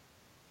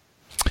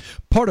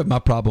 Part of my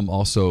problem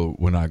also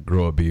when I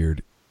grow a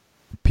beard,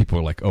 people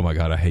are like, "Oh my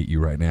God, I hate you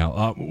right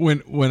now."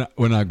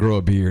 When I grow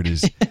a beard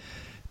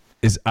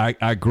is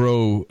I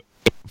grow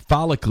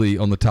follically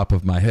on the top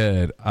of my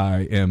head.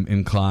 I am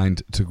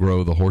inclined to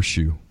grow the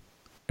horseshoe,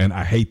 and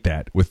I hate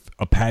that with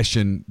a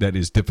passion that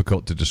is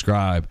difficult to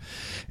describe.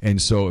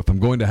 And so, if I'm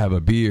going to have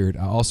a beard,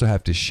 I also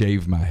have to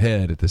shave my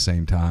head at the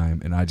same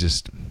time. And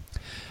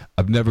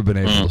I've never been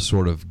able to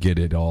sort of get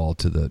it all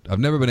to I've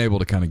never been able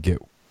to kind of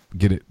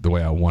get it the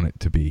way I want it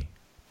to be.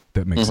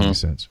 That makes any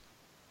sense,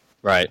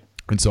 right?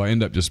 And so I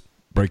end up just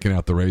breaking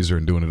out the razor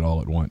and doing it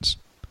all at once.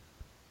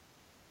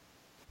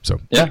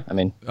 So yeah, I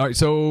mean, all right.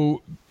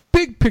 So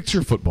big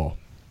picture football.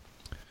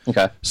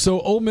 Okay.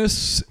 So Ole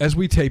Miss, as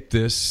we tape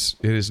this,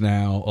 it is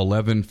now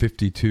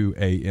 11:52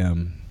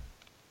 a.m.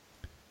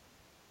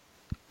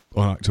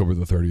 on October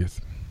the 30th.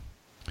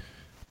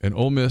 And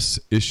Ole Miss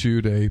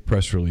issued a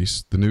press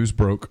release. The news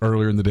broke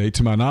earlier in the day.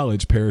 To my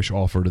knowledge, Parrish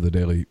Offer to the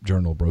Daily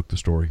Journal broke the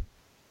story.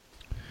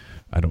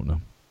 I don't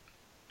know.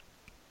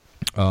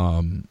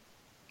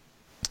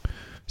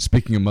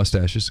 Speaking of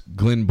mustaches,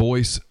 Glenn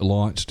Boyce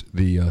launched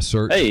the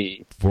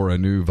search for a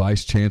new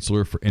vice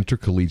chancellor for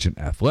intercollegiate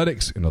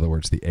athletics, in other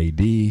words, the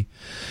AD.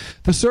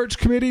 The search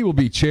committee will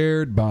be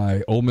chaired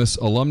by Ole Miss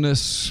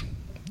alumnus.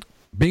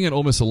 Being an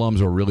Ole Miss alum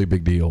is a really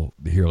big deal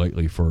here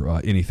lately for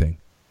anything,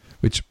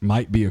 which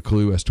might be a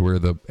clue as to where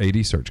the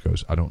AD search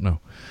goes. I don't know.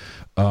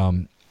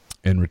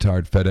 And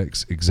retired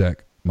FedEx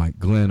exec Mike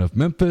Glenn of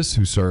Memphis,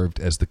 who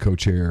served as the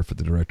co-chair for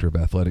the director of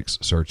athletics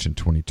search in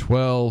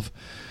 2012.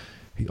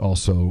 He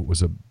also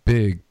was a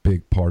big,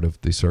 big part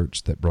of the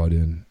search that brought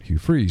in Hugh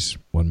Freeze,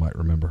 one might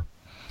remember.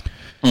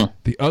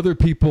 The other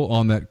people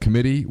on that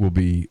committee will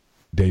be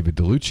David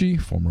DeLucci,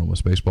 former Ole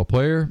Miss baseball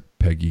player,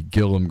 Peggy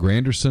Gillum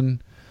Granderson,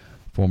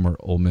 former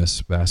Ole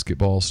Miss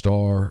basketball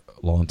star,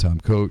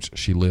 longtime coach.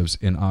 She lives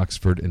in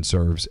Oxford and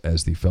serves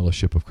as the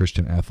Fellowship of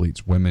Christian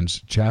Athletes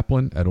women's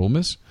chaplain at Ole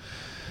Miss.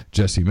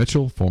 Jesse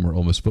Mitchell, former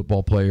Ole Miss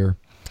football player.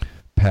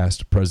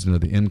 past president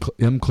of the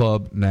M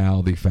Club,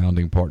 now the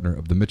founding partner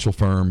of the Mitchell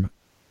Firm,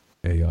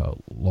 a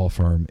law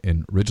firm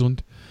in Ridgeland.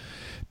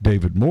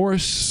 David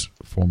Morris,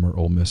 former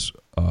Ole Miss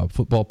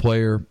football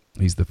player.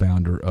 He's the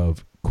founder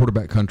of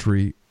Quarterback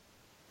Country,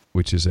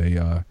 which is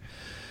a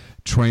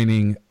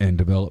training and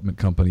development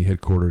company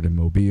headquartered in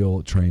Mobile.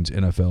 It trains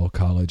NFL,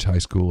 college, high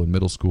school, and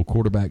middle school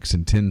quarterbacks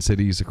in 10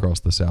 cities across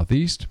the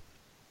Southeast.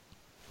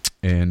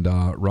 And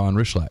Ron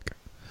Rishlak,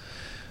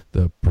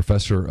 the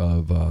professor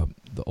of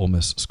the Ole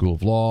Miss School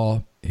of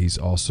Law. He's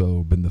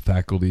also been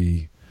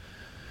the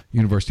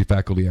university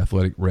faculty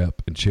athletic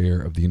rep and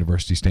chair of the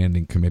University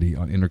Standing Committee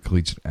on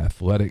Intercollegiate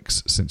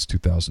Athletics since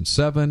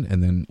 2007.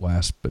 And then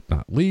last but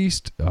not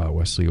least,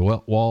 Wesley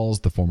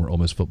Walls, the former Ole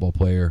Miss football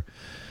player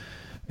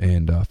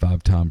and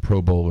 5-time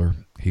Pro Bowler.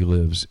 He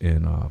lives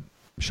in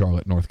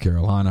Charlotte, North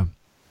Carolina.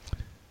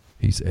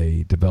 He's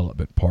a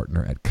development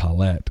partner at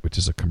Collette, which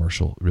is a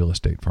commercial real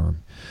estate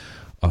firm.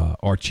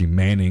 Archie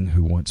Manning,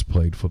 who once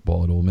played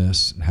football at Ole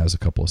Miss and has a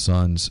couple of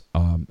sons,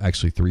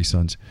 actually 3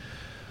 sons,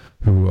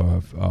 who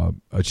have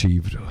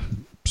achieved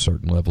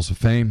certain levels of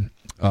fame.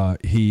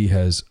 He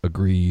has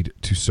agreed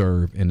to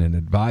serve in an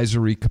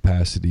advisory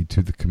capacity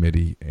to the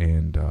committee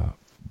and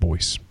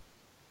Boyce.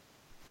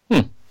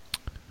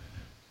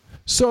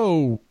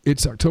 So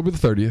it's October the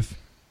 30th.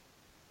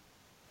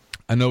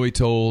 I know he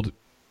told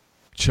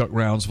Chuck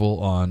Rounsville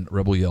on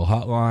Rebel Yell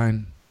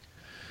Hotline.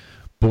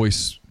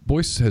 Boyce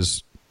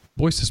has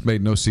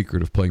made no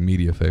secret of playing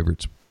media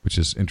favorites, which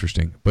is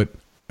interesting. But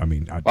I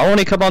mean, why won't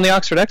he come on the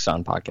Oxford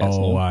Exxon podcast?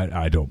 Oh,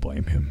 I don't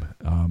blame him.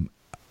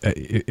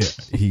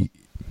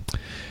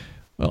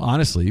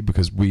 Honestly,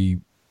 because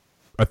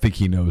I think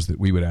he knows that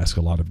we would ask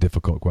a lot of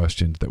difficult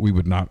questions, that we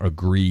would not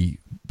agree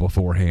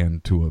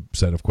beforehand to a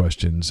set of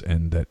questions,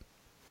 and that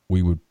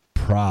we would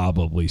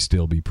probably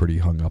still be pretty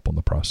hung up on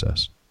the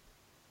process.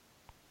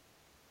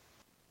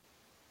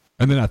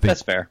 And then I think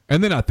that's fair.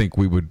 And then I think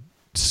we would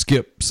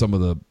skip some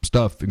of the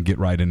stuff and get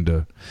right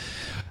into.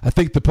 I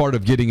think the part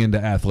of getting into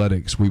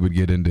athletics, we would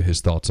get into his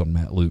thoughts on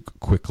Matt Luke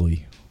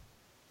quickly.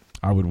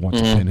 I would want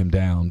to pin him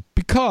down,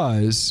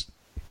 because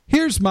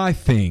here's my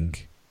thing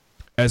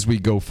as we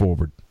go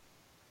forward.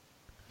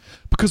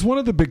 Because one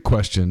of the big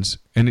questions,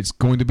 and it's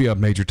going to be a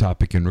major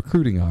topic in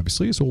recruiting,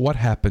 obviously, is what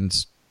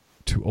happens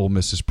to Ole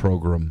Miss's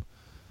program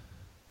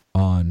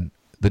on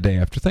the day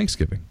after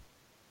Thanksgiving.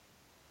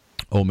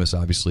 Ole Miss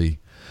obviously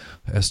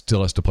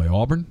still has to play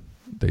Auburn.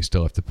 They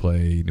still have to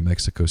play New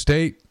Mexico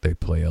State. They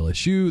play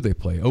LSU. They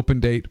play Open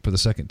Date for the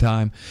second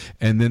time.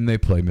 And then they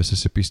play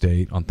Mississippi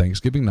State on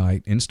Thanksgiving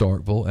night in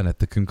Starkville. And at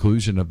the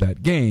conclusion of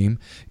that game,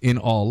 in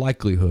all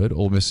likelihood,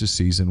 Ole Miss's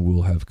season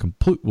will have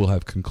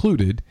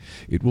concluded.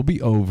 It will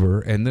be over.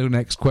 And the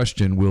next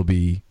question will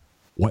be,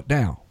 what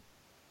now?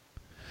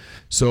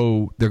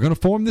 So they're going to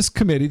form this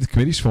committee. The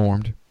committee's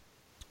formed.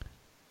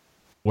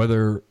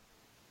 Whether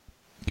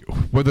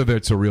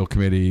it's a real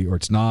committee or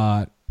it's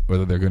not,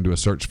 whether they're going to do a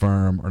search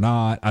firm or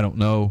not, I don't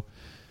know.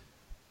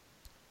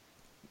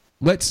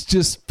 Let's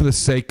just, for the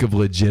sake of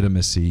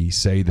legitimacy,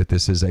 say that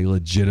this is a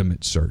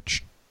legitimate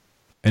search,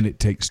 and it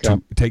takes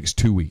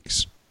 2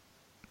 weeks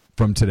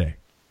from today.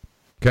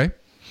 Okay?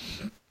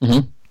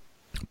 Mm-hmm.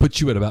 Put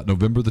you at about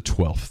November the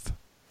 12th,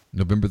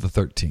 November the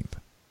 13th.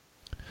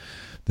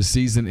 The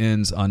season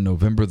ends on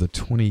November the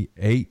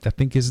 28th. I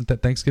think, isn't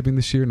that Thanksgiving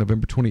this year?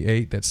 November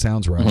 28th. That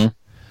sounds right.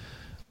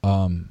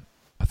 Mm-hmm.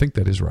 I think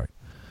that is right.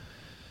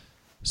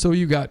 So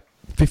you got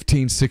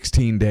 15,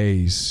 16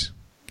 days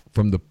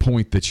from the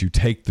point that you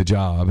take the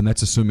job, and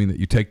that's assuming that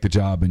you take the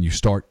job and you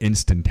start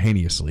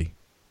instantaneously.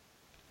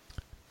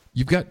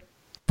 You've got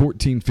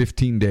 14,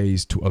 15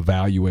 days to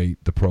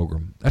evaluate the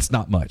program. That's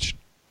not much.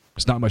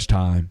 It's not much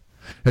time.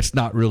 It's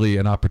not really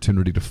an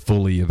opportunity to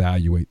fully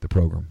evaluate the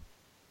program.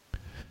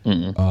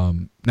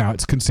 Now,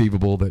 it's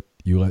conceivable that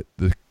you let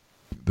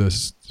the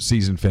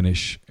season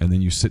finish, and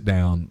then you sit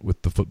down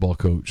with the football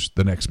coach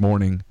the next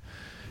morning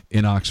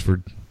in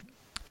Oxford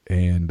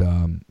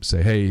and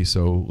say, hey,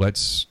 so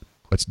let's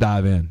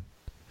dive in.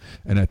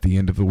 And at the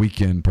end of the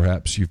weekend,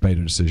 perhaps you've made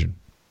a decision,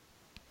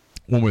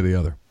 one way or the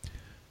other.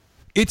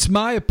 It's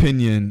my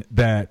opinion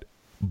that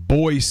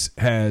Boyce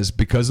has,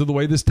 because of the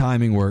way this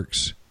timing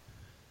works,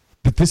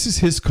 that this is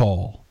his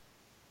call.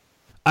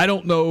 I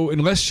don't know,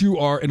 unless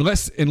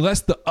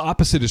the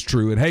opposite is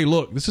true, and hey,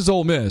 look, this is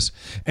Ole Miss,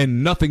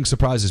 and nothing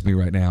surprises me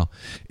right now,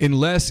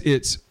 unless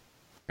it's,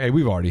 hey,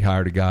 we've already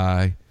hired a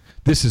guy.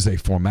 This is a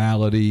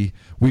formality.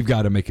 We've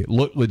got to make it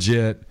look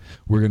legit.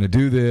 We're going to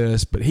do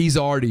this, but he's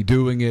already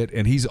doing it,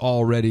 and he's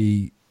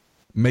already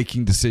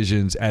making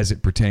decisions as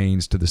it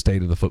pertains to the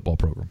state of the football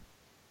program.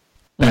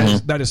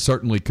 That is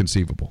certainly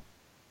conceivable.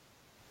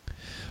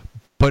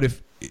 But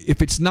if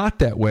it's not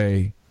that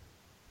way,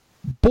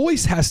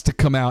 Boyce has to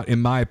come out,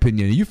 in my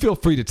opinion. You feel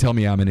free to tell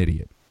me I'm an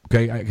idiot,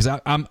 okay? Because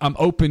I'm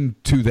open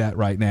to that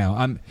right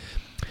now.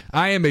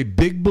 I am a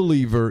big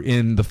believer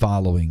in the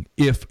following.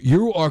 If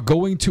you are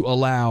going to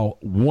allow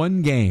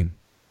one game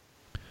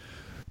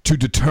to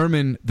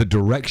determine the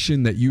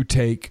direction that you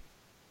take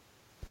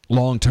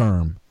long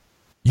term,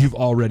 you've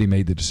already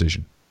made the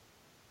decision.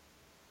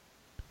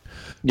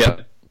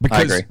 Yeah.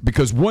 I agree.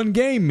 Because one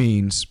game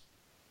means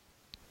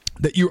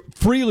that you're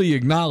freely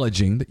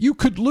acknowledging that you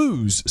could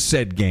lose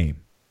said game.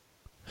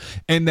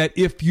 And that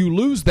if you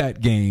lose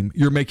that game,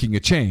 you're making a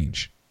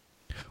change.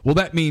 Well,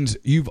 that means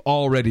you've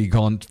already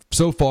gone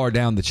so far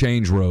down the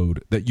change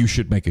road that you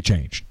should make a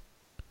change.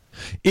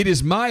 It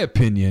is my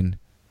opinion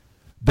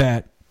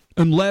that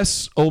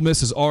unless Ole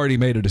Miss has already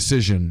made a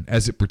decision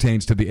as it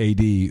pertains to the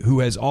AD, who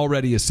has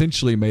already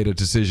essentially made a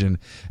decision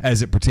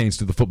as it pertains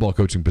to the football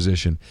coaching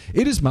position,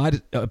 it is my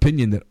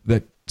opinion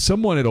that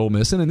someone at Ole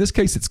Miss, and in this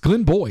case it's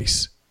Glenn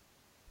Boyce,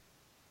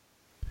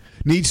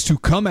 needs to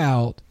come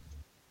out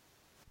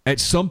at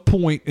some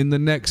point in the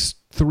next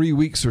 3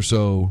 weeks or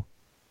so,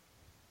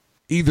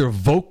 either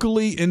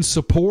vocally in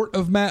support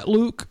of Matt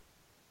Luke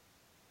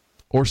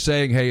or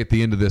saying, hey, at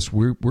the end of this,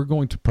 we're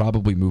going to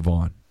probably move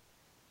on.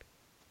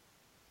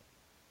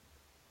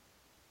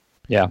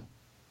 Yeah.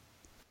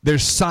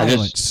 There's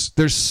silence.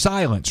 There's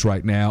silence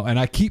right now, and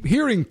I keep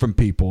hearing from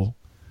people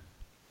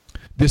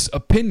this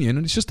opinion,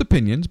 and it's just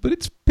opinions, but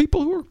it's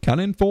people who are kind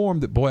of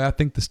informed that, boy, I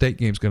think the state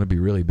game's going to be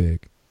really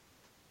big.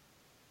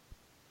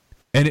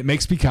 And it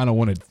makes me kind of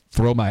want to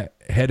throw my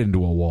head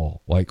into a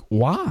wall. Like,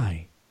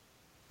 why?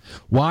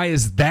 Why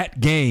is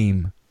that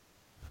game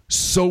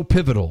so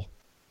pivotal?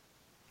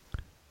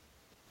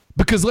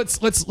 Because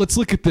let's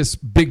look at this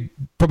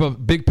from a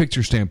big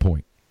picture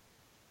standpoint.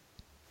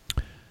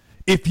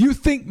 If you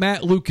think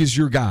Matt Luke is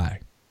your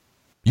guy,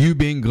 you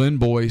being Glenn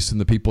Boyce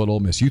and the people at Ole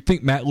Miss, you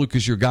think Matt Luke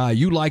is your guy,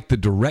 you like the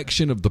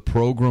direction of the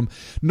program.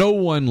 No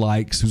one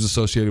likes, who's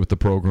associated with the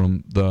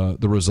program, the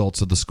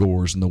results of the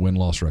scores and the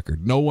win-loss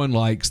record. No one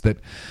likes that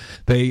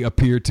they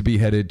appear to be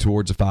headed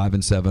towards a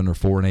 5-7 or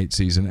 4-8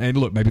 season. And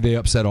look, maybe they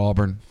upset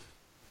Auburn.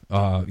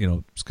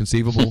 It's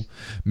conceivable.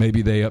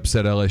 Maybe they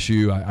upset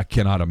LSU. I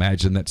cannot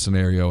imagine that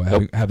scenario.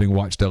 Having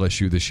watched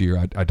LSU this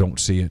year, I don't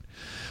see it.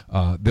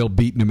 They'll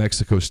beat New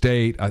Mexico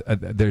State.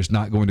 There's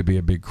not going to be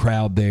a big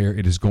crowd there.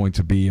 It is going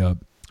to be a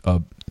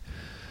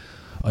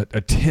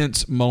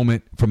tense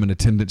moment from an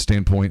attendance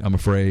standpoint, I'm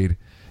afraid.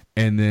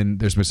 And then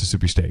there's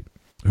Mississippi State,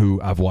 who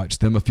I've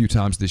watched them a few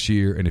times this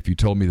year. And if you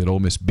told me that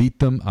Ole Miss beat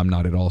them, I'm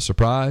not at all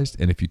surprised.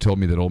 And if you told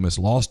me that Ole Miss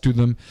lost to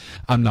them,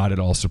 I'm not at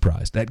all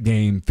surprised. That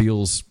game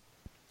feels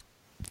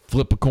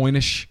flip a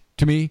coinish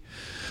to me.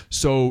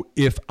 So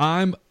if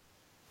I'm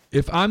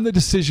the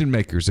decision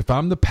makers, if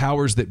I'm the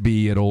powers that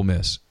be at Ole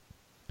Miss,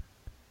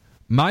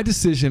 my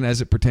decision as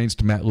it pertains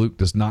to Matt Luke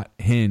does not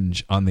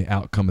hinge on the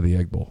outcome of the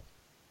Egg Bowl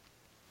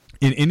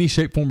in any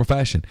shape, form, or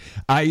fashion.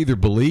 I either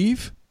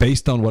believe,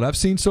 based on what I've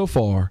seen so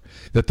far,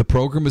 that the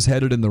program is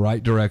headed in the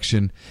right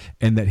direction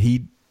and that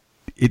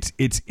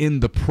it's in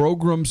the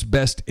program's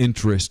best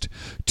interest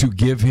to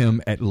give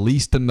him at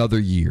least another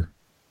year.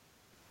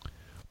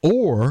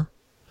 Or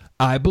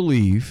I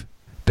believe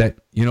that,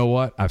 you know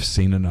what, I've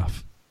seen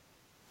enough.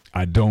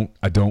 I don't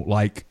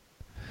like.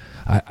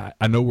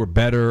 I know we're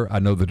better. I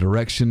know the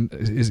direction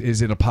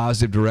is in a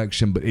positive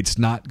direction, but it's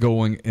not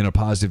going in a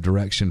positive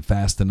direction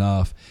fast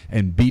enough.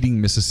 And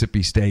beating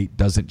Mississippi State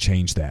doesn't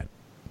change that.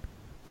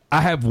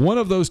 I have one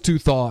of those two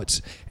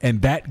thoughts,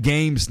 and that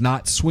game's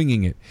not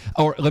swinging it.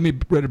 Or let me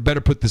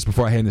better put this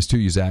before I hand this to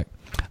you, Zach.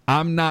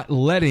 I'm not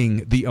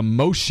letting the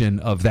emotion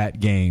of that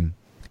game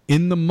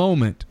in the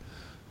moment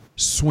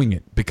swing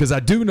it, because I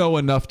do know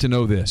enough to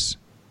know this.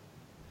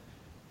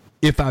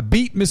 If I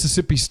beat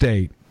Mississippi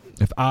State,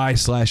 if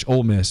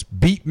I/Ole Miss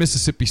beat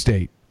Mississippi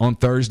State on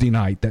Thursday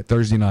night,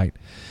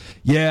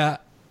 yeah,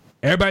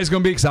 everybody's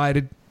going to be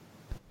excited.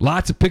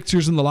 Lots of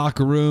pictures in the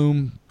locker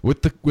room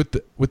with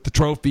the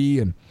trophy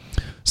and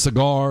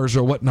cigars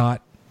or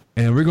whatnot,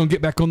 and we're going to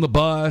get back on the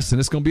bus,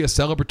 and it's going to be a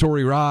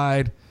celebratory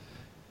ride.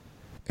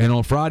 And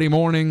on Friday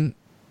morning,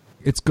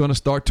 it's going to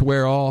start to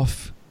wear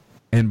off,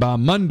 and by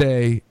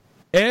Monday,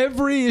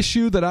 every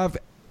issue that I've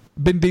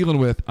been dealing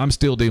with, I'm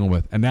still dealing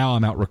with. And now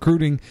I'm out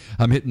recruiting,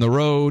 I'm hitting the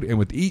road, and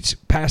with each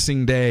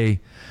passing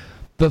day,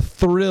 the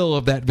thrill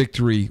of that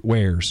victory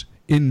wears.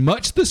 In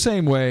much the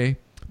same way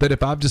that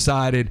if I've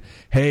decided,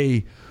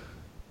 hey,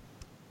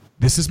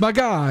 this is my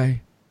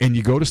guy, and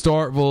you go to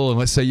Starkville, and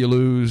let's say you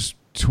lose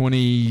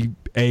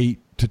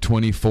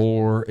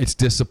 28-24, it's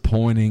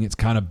disappointing, it's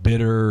kind of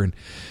bitter, and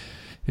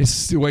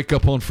you wake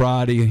up on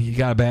Friday and you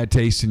got a bad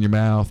taste in your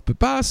mouth. But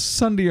by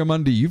Sunday or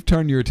Monday, you've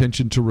turned your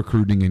attention to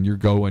recruiting, and you're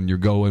going.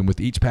 With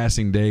each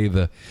passing day,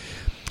 the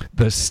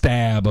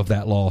stab of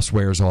that loss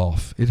wears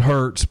off. It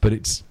hurts,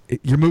 but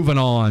you're moving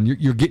on.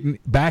 You're getting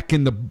back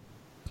in the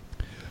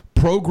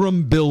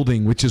program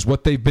building, which is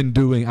what they've been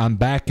doing. I'm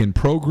back in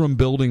program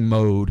building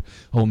mode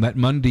on that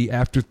Monday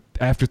after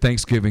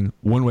Thanksgiving,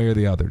 one way or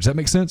the other. Does that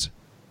make sense?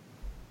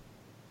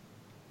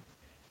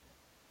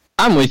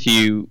 I'm with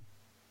you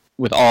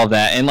with all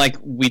that. And like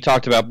we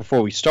talked about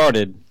before we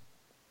started,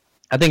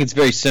 I think it's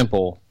very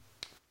simple.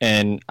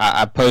 And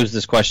I posed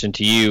this question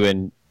to you,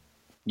 and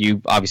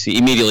you obviously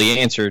immediately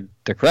answered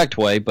the correct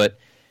way, but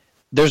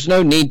there's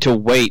no need to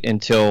wait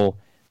until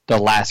the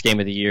last game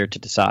of the year to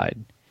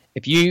decide.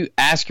 If you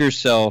ask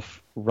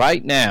yourself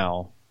right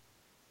now,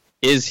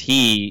 is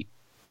he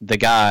the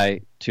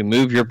guy to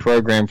move your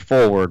program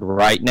forward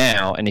right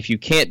now. And if you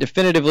can't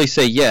definitively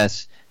say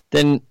yes,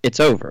 then it's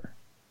over,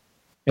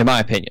 in my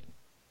opinion.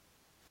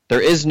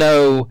 There is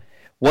no,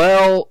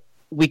 well,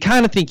 we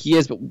kind of think he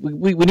is, but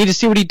we need to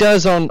see what he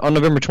does on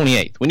November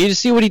 28th. We need to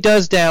see what he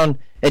does down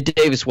at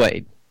Davis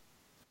Wade.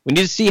 We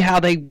need to see how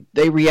they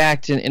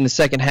react in the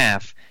second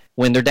half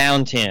when they're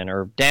down 10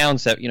 or down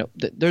 7.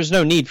 There's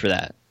no need for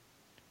that.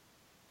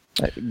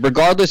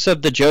 Regardless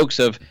of the jokes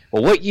of,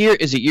 well, what year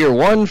is it? Year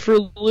 1 for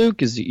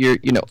Luke? Is it year?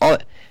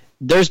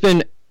 There's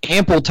been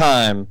ample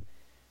time,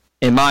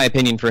 in my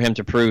opinion, for him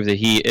to prove that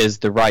he is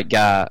the right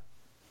guy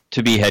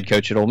to be head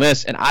coach at Ole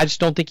Miss, and I just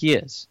don't think he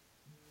is.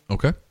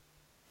 Okay.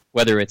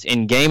 Whether it's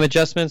in-game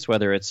adjustments,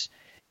 whether it's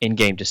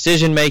in-game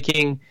decision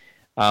making,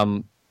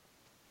 now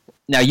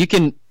you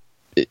can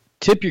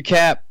tip your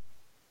cap,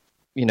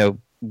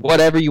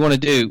 whatever you want to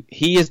do.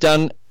 He has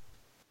done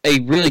a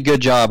really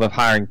good job of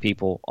hiring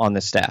people on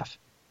this staff,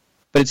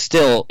 but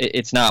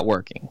it's not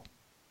working.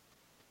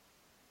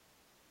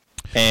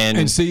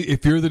 And see,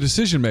 if you're the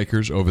decision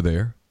makers over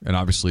there, and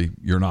obviously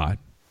you're not,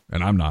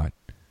 and I'm not,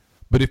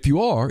 but if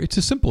you are, it's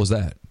as simple as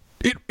that.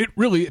 It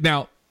really,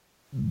 now,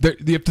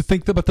 you have to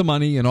think about the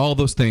money and all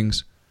those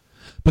things,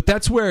 but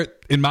that's where,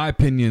 in my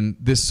opinion,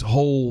 this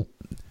whole,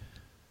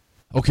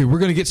 okay, we're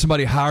going to get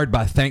somebody hired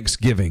by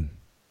Thanksgiving.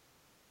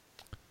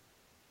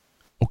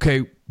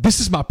 Okay,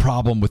 this is my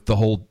problem with the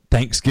whole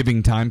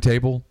Thanksgiving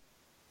timetable,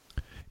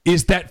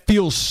 is that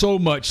feels so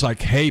much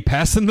like, hey,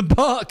 passing the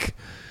buck.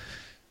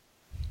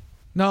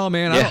 No,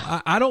 man,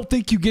 yeah. I don't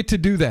think you get to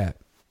do that.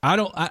 I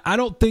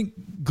don't think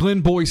Glenn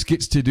Boyce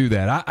gets to do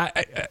that.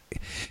 I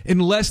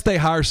unless they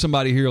hire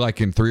somebody here like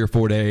in 3 or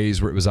 4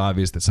 days where it was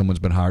obvious that someone's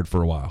been hired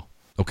for a while.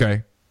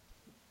 Okay?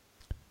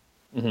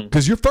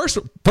 Because your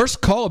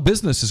first call of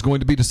business is going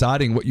to be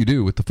deciding what you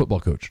do with the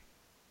football coach.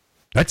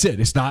 That's it.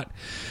 It's not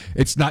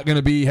going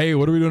to be, hey,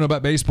 what are we doing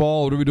about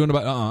baseball? What are we doing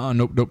about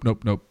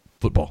nope.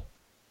 Football.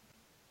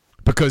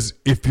 Because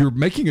if you're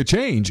making a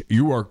change,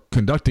 you are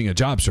conducting a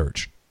job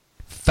search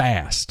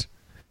fast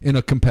in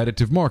a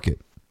competitive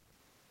market.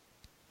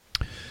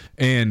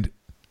 And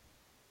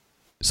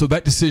so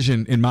that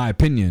decision, in my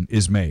opinion,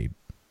 is made.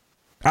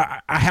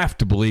 I have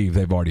to believe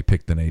they've already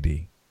picked an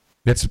AD.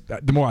 That's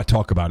the more I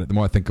talk about it, the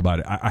more I think about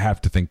it. I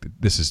have to think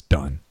that this is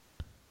done.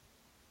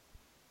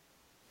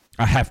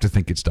 I have to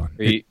think it's done.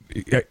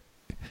 Are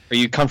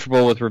you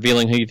comfortable with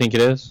revealing who you think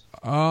it is?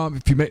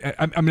 If you may,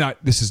 I'm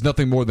not. This is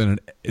nothing more than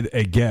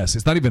a guess.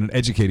 It's not even an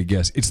educated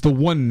guess. It's the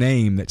one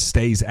name that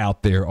stays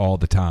out there all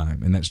the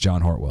time, and that's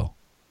John Hartwell.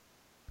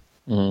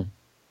 Mm-hmm.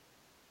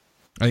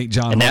 I think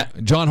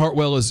John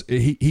Hartwell is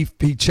he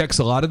checks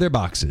a lot of their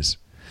boxes.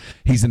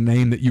 He's a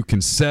name that you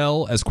can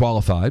sell as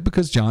qualified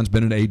because John's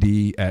been an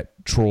AD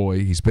at Troy.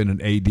 He's been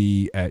an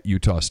AD at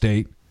Utah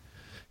State.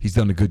 He's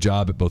done a good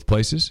job at both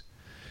places.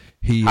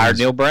 He hired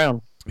Neal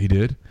Brown. He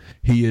did.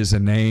 He is a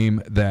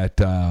name that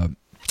that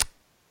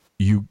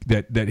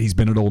he's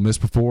been at Ole Miss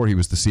before. He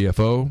was the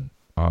CFO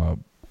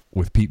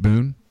with Pete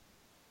Boone.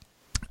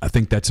 I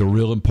think that's a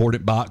real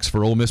important box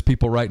for Ole Miss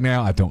people right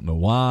now. I don't know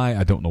why.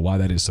 I don't know why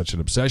that is such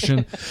an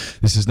obsession.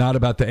 This is not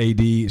about the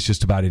AD. It's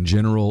just about in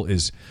general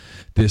is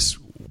this,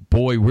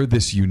 boy, we're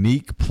this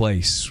unique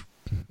place.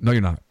 No,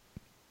 you're not.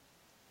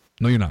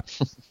 No, you're not.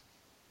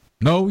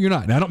 No, you're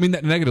not. And I don't mean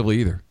that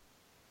negatively either.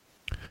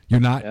 You're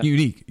not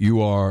unique.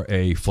 You are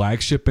a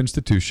flagship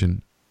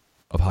institution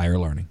of higher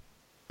learning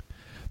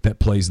that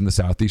plays in the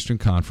Southeastern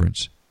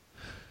Conference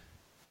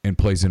and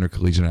plays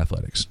intercollegiate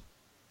athletics.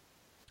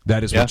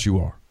 That is what you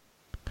are.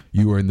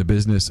 You are in the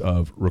business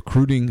of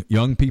recruiting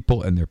young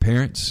people and their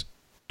parents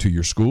to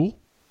your school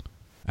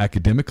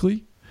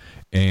academically,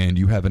 and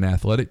you have an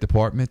athletic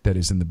department that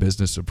is in the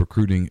business of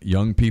recruiting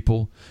young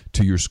people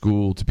to your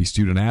school to be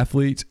student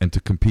athletes and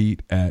to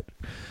compete at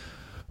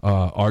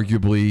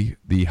arguably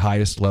the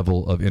highest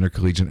level of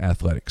intercollegiate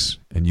athletics.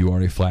 And you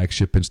are a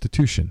flagship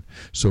institution.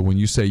 So when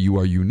you say you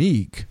are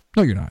unique,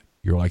 no, you're not.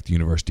 You're like the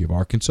University of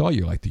Arkansas.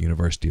 You're like the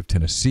University of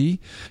Tennessee.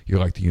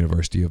 You're like the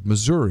University of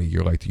Missouri.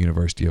 You're like the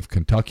University of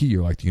Kentucky.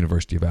 You're like the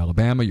University of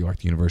Alabama. You're like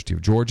the University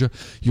of Georgia.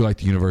 You're like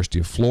the University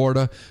of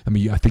Florida. I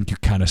mean, I think you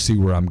kind of see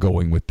where I'm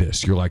going with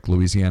this. You're like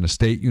Louisiana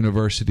State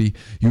University.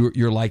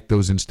 You're like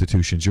those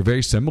institutions. You're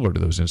very similar to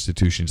those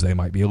institutions. They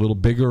might be a little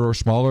bigger or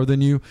smaller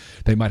than you.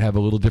 They might have a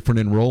little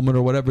different enrollment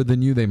or whatever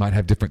than you. They might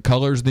have different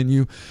colors than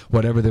you,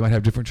 whatever. They might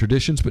have different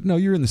traditions. But no,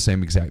 you're in the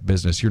same exact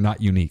business. You're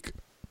not unique.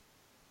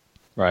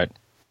 Right.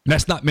 And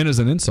that's not meant as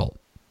an insult.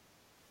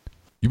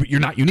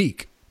 You're not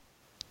unique.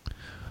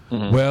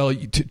 Mm-hmm. Well,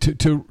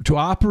 to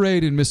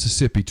operate in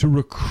Mississippi, to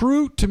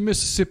recruit to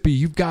Mississippi,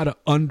 you've got to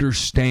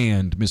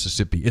understand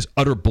Mississippi. It's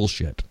utter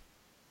bullshit.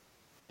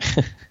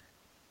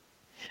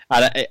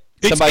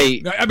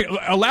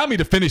 Allow me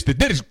to finish that.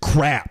 That is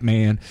crap,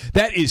 man.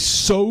 That is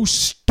so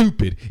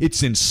stupid.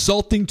 It's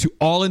insulting to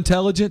all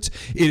intelligence.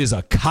 It is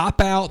a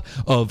cop-out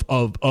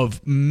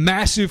of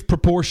massive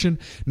proportion.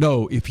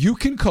 No, if you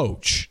can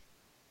coach,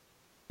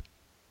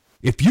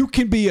 if you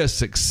can be a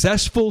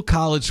successful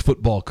college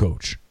football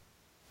coach,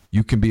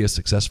 you can be a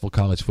successful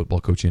college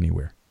football coach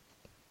anywhere.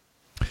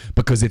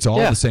 because it's all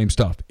the same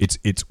stuff. It's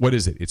what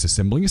is it? It's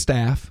assembling a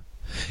staff.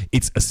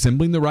 It's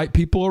assembling the right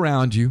people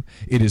around you.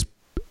 It is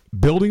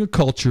building a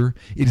culture.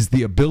 It is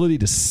the ability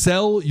to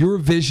sell your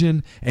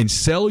vision and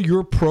sell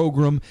your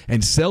program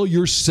and sell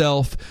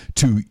yourself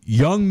to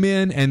young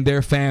men and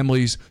their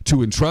families,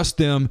 to entrust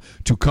them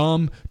to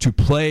come to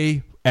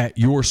play at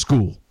your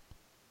school.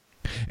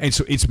 And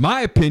so it's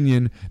my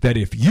opinion that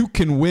if you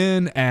can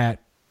win at,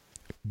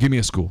 give me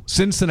a school,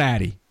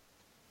 Cincinnati,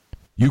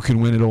 you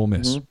can win at Ole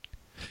Miss.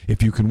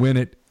 If you can win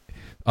at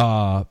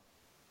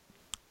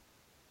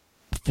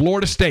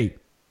Florida State,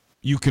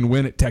 you can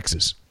win at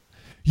Texas.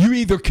 You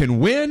either can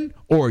win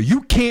or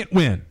you can't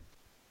win.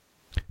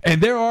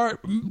 And there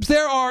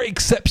are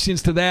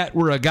exceptions to that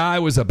where a guy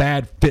was a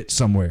bad fit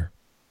somewhere.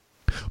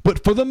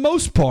 But for the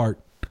most part,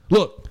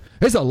 look,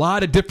 there's a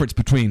lot of difference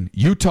between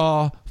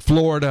Utah,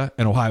 Florida,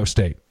 and Ohio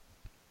State.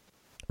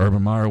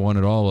 Urban Meyer won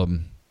at all of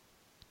them.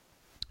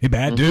 He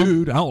bad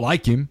dude. I don't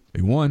like him.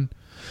 He won.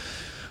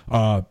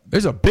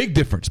 There's a big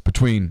difference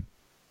between.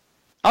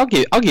 I'll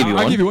give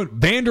you one.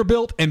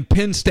 Vanderbilt and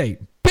Penn State.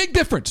 Big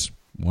difference.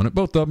 Won at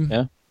both of them.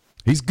 Yeah.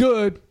 He's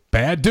good.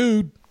 Bad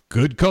dude.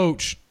 Good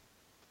coach.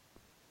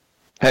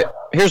 Hey,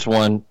 here's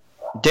one.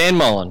 Dan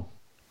Mullen.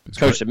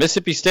 Coached at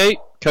Mississippi State,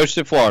 coached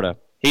at Florida.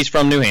 He's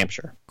from New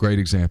Hampshire. Great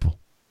example.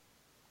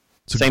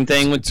 Same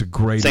thing with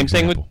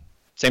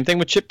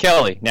Chip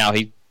Kelly. Now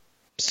he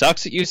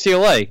sucks at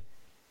UCLA.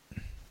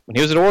 When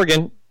he was at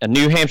Oregon, a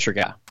New Hampshire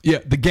guy. Yeah,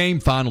 the game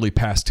finally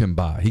passed him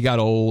by. He got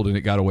old and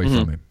it got away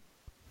from him.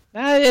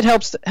 It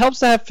helps to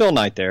have Phil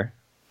Knight there.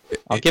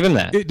 I'll give him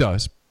that. It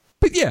does.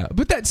 But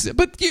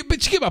you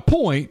get my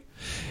point.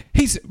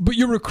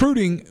 You're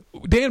recruiting.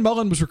 Dan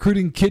Mullen was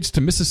recruiting kids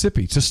to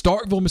Mississippi, to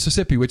Starkville,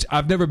 Mississippi, which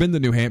I've never been to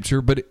New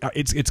Hampshire, but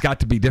it's got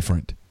to be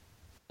different.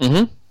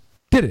 Did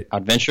it?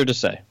 I'd venture to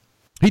say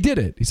he did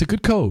it. He's a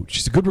good coach.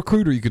 He's a good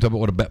recruiter. You can talk about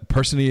what a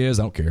person he is.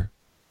 I don't care.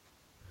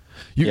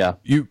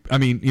 If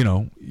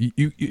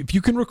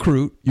you can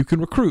recruit, you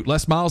can recruit.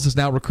 Les Miles is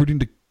now recruiting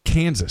to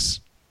Kansas,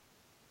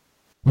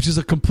 which is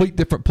a complete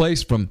different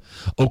place from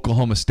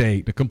Oklahoma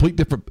State,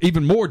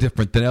 even more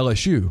different than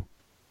LSU.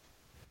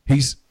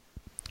 He's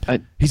a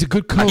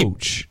good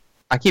coach.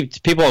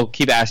 People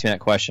keep asking me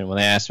that question when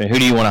they ask me, who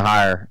do you want to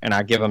hire? And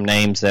I give them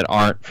names that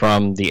aren't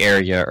from the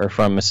area or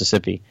from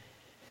Mississippi.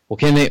 Well,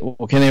 can they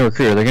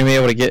recruit? They're going to be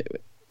able to get,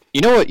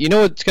 you know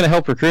what's going to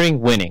help recruiting?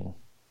 Winning.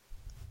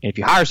 And if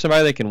you hire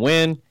somebody that can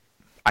win,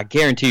 I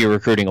guarantee your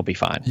recruiting will be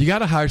fine. You got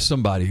to hire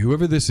somebody,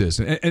 whoever this is.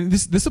 And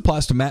this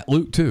applies to Matt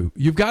Luke too.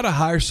 You've got to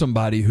hire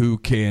somebody who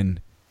can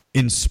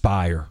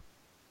inspire.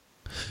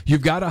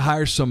 You've got to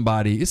hire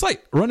somebody. It's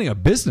like running a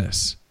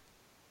business.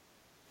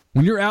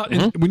 When you're out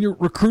and when you're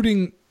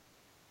recruiting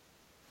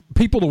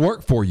people to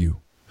work for you,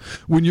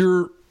 when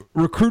you're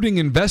recruiting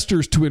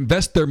investors to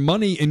invest their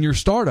money in your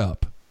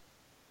startup,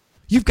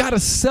 you've got to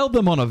sell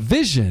them on a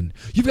vision.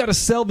 You've got to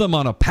sell them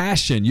on a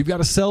passion. You've got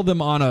to sell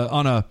them on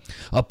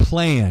a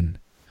plan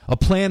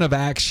of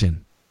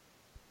action.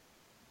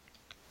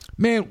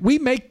 Man, we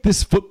make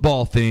this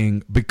football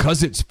thing,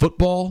 because it's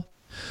football,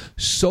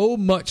 so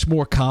much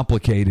more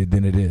complicated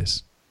than it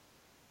is.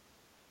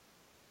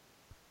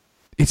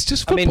 It's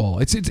just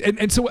football.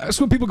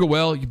 So when people go,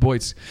 well, you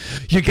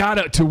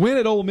gotta to win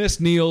at Ole Miss,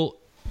 Neal.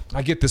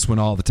 I get this one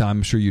all the time.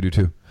 I'm sure you do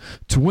too.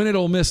 To win at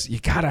Ole Miss, you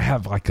gotta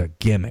have like a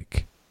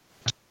gimmick.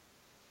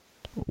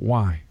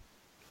 Why?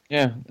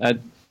 Yeah.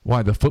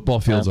 Why? The football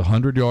field's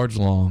 100 yards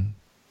long.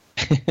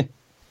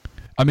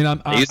 I mean,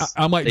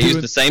 I might use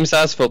the same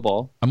size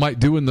football. I might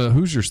doing the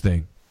Hoosiers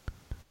thing.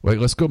 Wait,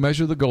 let's go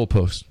measure the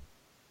goalpost.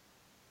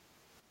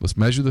 Let's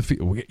measure the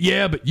field.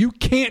 Yeah, but you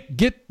can't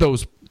get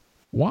those.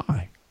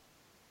 Why?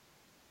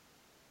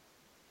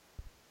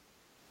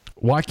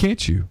 Why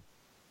can't you?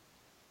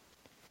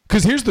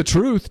 Because here's the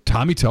truth.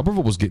 Tommy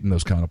Tuberville was getting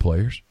those kind of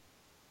players.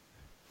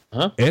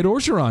 Ed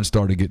Orgeron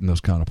started getting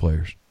those kind of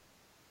players.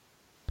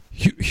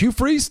 Hugh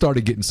Freeze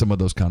started getting some of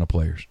those kind of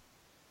players.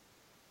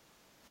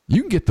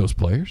 You can get those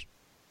players.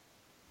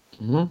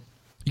 You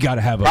got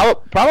to have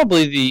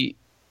probably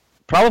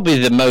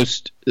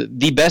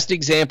the best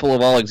example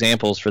of all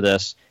examples for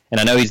this, and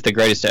I know he's the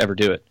greatest to ever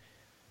do it.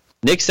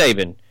 Nick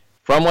Saban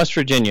from West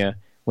Virginia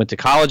went to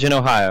college in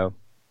Ohio,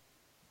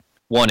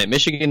 won at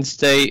Michigan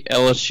State,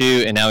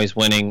 LSU, and now he's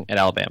winning at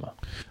Alabama.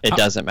 It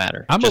doesn't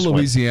matter. I'm a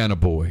Louisiana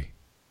boy.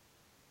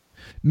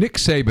 Nick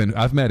Saban,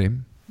 I've met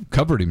him,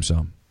 covered him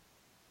some,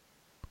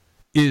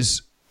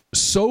 is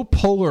so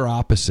polar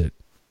opposite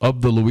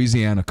of the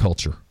Louisiana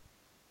culture.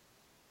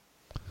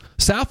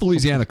 South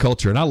Louisiana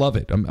culture, and I love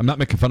it. I'm not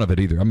making fun of it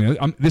either. I mean,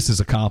 this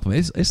is a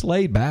compliment. It's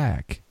laid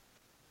back.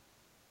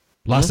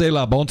 Laissez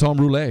la bon temps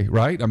rouler,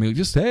 right? I mean,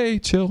 just, hey,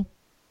 chill.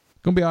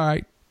 Gonna be all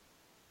right.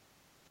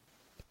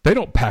 They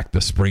don't pack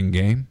the spring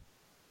game.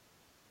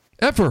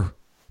 Ever.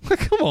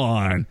 Come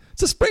on.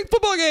 It's a spring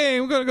football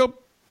game. We're gonna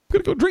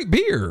go drink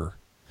beer.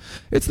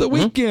 It's the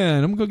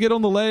weekend. I'm gonna get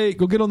on the lake,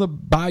 go get on the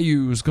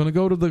bayous, gonna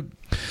go go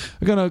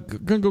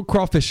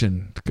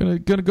crawfishing,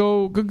 gonna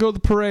go to the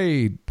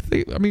parade.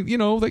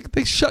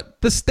 They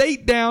shut the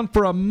state down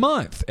for a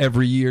month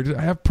every year to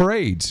have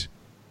parades.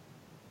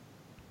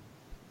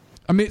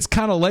 I mean, it's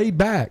kind of laid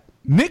back.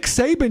 Nick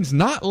Saban's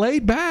not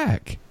laid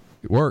back.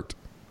 It worked.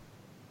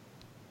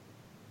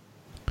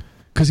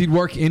 Because he'd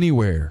work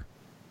anywhere.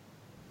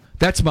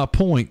 That's my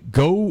point.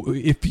 Go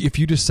if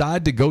you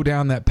decide to go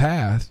down that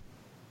path,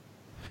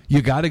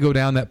 you got to go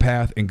down that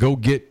path and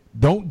don't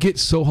get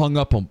so hung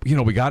up on,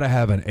 we got to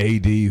have an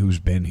AD who's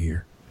been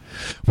here.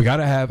 We got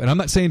to have, and I'm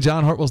not saying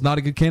John Hartwell's not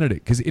a good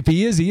candidate, because if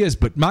he is, he is.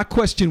 But my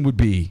question would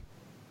be,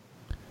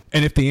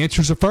 and if the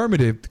answer is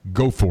affirmative,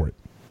 go for it.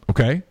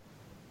 Okay?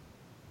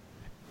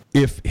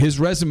 If his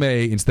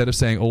resume, instead of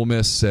saying Ole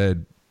Miss,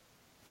 said,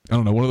 I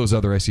don't know, one of those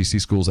other SEC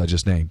schools I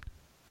just named,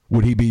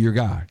 would he be your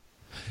guy?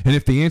 And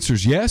if the answer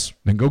is yes,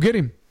 then go get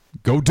him.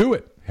 Go do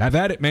it. Have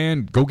at it,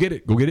 man. Go get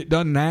it. Go get it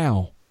done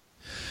now.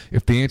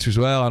 If the answer is,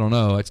 well, I don't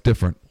know, that's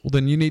different, well,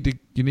 then you need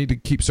to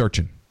keep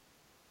searching.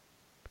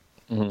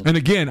 Mm-hmm. And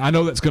again, I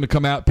know that's going to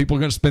come out. People are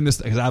going to spend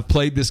this, because I've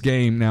played this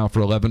game now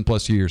for 11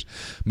 plus years.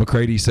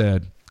 McCready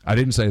said, I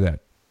didn't say that.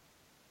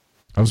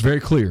 I was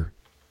very clear.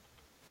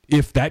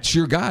 If that's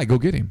your guy, go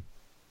get him.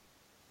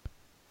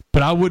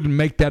 But I wouldn't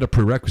make that a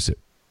prerequisite.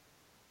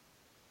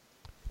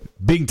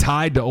 Being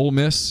tied to Ole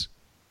Miss,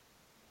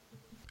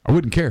 I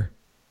wouldn't care.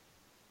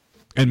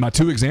 And my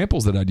two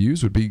examples that I'd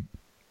use would be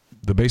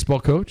the baseball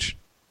coach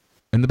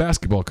and the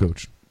basketball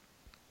coach.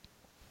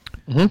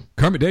 Mm-hmm.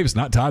 Kermit Davis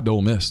not tied to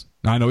Ole Miss.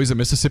 Now, I know he's a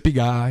Mississippi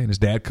guy, and his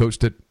dad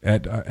coached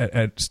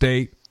at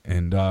State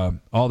and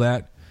all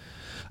that.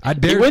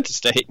 He went to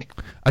State.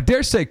 I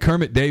dare say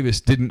Kermit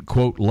Davis didn't,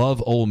 quote,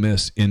 love Ole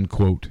Miss, end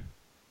quote,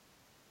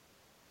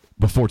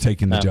 before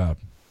taking the job.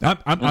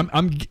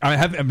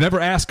 I've never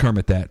asked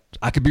Kermit that.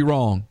 I could be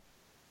wrong.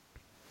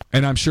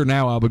 And I'm sure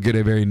now I would get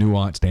a very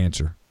nuanced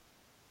answer.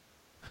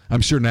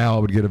 I'm sure now I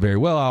would get I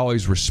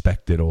always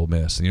respected Ole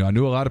Miss. And, I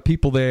knew a lot of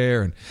people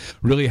there and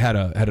really had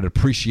an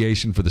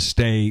appreciation for the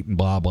state and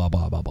blah, blah,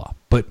 blah, blah, blah.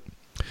 But,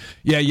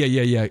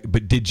 yeah.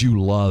 But did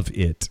you love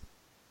it?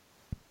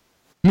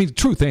 I mean, the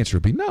truth answer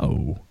would be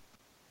no.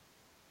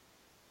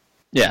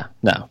 Yeah,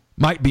 no.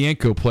 Mike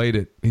Bianco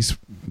he's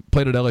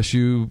played at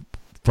LSU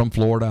from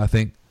Florida, I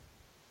think.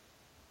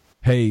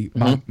 Hey,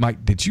 mm-hmm.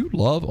 Mike, did you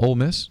love Ole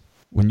Miss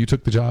when you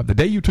took the job? The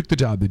day you took the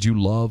job, did you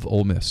love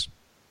Ole Miss?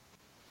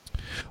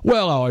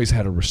 Well, I always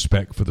had a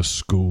respect for the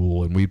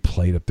school, and we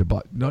played up there.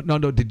 But no.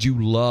 Did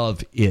you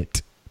love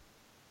it?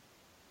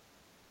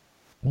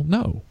 Well,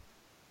 no.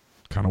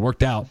 Kind of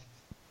worked out.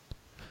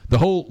 The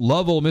whole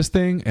love Ole Miss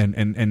thing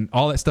and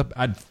all that stuff,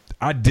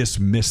 I'd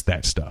dismiss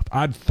that stuff.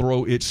 I'd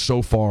throw it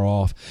so far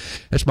off.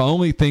 That's my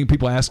only thing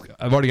people ask.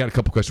 I've already got a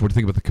couple questions. What do you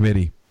think about the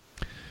committee?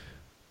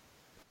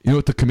 You know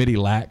what the committee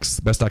lacks,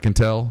 best I can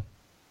tell?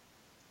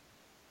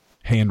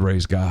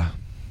 Hand-raised guy.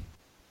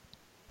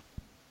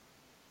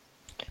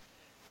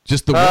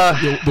 Just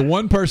the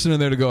one person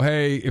in there to go,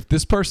 hey, if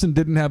this person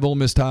didn't have Ole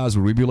Miss ties,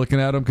 would we be looking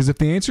at them? Because if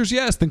the answer is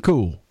yes, then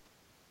cool.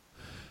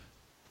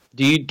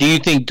 Do you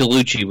think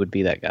DeLucci would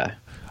be that guy?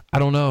 I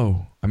don't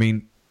know. I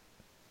mean,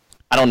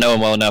 I don't know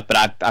him well enough,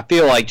 but I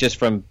feel like just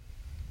from,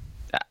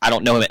 I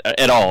don't know him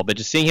at all, but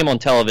just seeing him on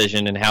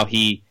television and how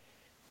he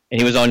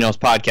was on y'all's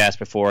podcast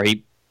before,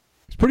 he's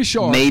pretty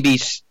sharp. Maybe,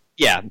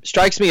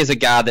 strikes me as a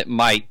guy that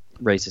might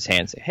raise his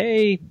hand and say,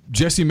 hey,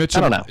 Jesse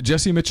Mitchell. I don't know.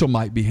 Jesse Mitchell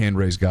might be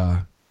hand-raised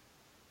guy.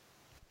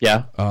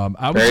 Yeah,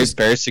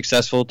 very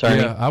successful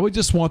attorney. Yeah, I would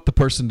just want the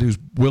person who's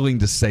willing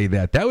to say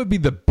that. That would be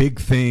the big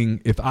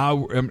thing. If I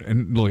were,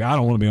 and look, I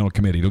don't want to be on a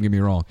committee. Don't get me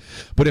wrong,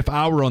 but if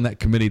I were on that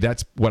committee,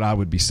 that's what I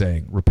would be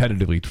saying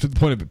repetitively, to the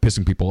point of it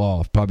pissing people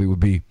off. Probably would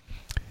be,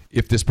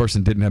 if this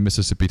person didn't have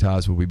Mississippi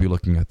ties, would we be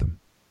looking at them?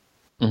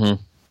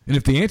 Mm-hmm. And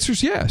if the answer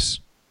is yes,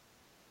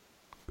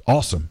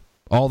 awesome,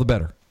 all the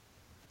better.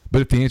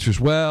 But if the answer is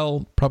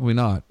well, probably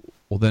not,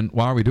 well then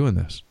why are we doing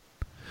this?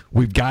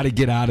 We've got to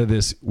get out of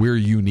this we're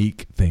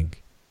unique thing.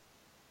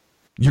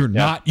 You're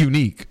not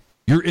unique.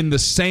 You're in the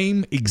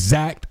same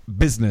exact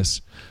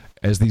business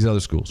as these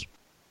other schools.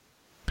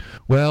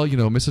 Well,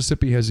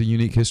 Mississippi has a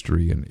unique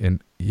history,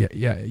 and you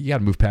got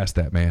to move past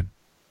that, man.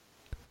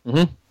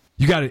 Mm-hmm.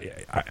 You got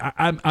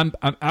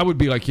to. I would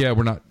be like,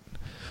 we're not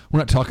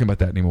talking about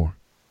that anymore.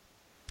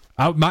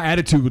 My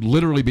attitude would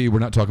literally be, we're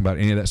not talking about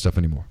any of that stuff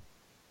anymore.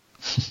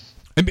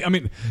 I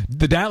mean,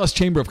 the Dallas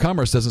Chamber of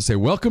Commerce doesn't say,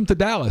 welcome to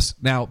Dallas.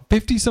 Now,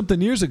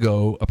 50-something years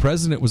ago, a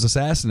president was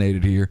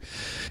assassinated here,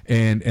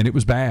 and it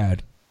was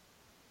bad.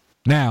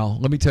 Now,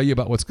 let me tell you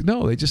about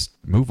no, they just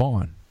move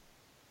on.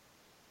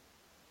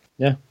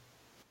 Yeah.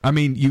 I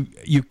mean,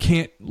 you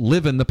can't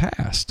live in the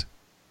past.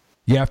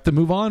 You have to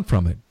move on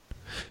from it.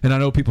 And I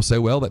know people say,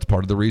 well, that's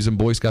part of the reason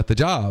Boyce got the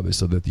job, is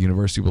so that the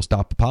university will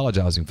stop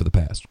apologizing for the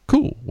past.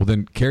 Cool. Well,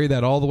 then carry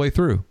that all the way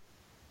through.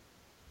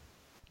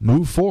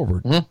 Move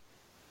forward. Mm-hmm.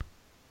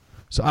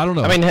 So I don't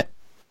know. I mean,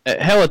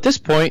 hell, at this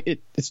point,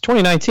 it's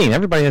 2019.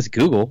 Everybody has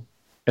Google.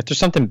 If there's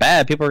something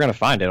bad, people are going to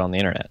find it on the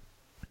internet.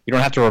 You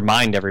don't have to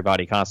remind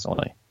everybody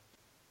constantly.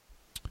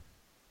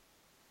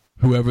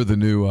 Whoever the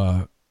new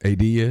AD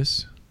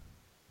is,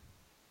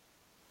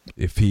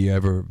 if he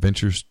ever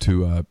ventures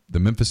to the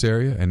Memphis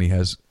area and he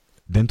has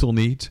dental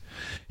needs,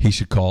 he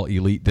should call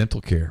Elite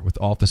Dental Care. With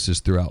offices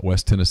throughout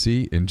West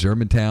Tennessee, in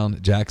Germantown,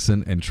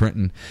 Jackson, and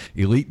Trenton,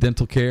 Elite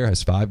Dental Care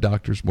has 5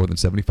 doctors, more than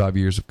 75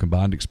 years of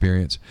combined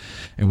experience.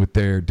 And with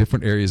their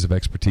different areas of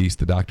expertise,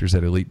 the doctors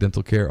at Elite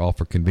Dental Care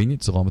offer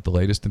convenience along with the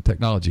latest in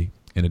technology.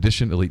 In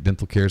addition, Elite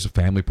Dental Care is a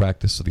family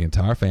practice, so the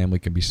entire family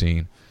can be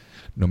seen,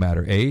 no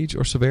matter age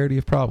or severity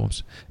of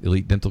problems.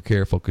 Elite Dental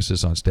Care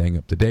focuses on staying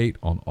up to date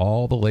on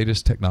all the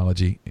latest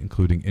technology,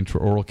 including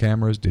intraoral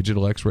cameras,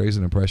 digital x-rays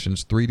and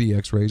impressions, 3D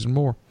x-rays, and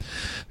more.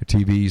 There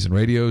are TVs and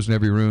radios in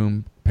every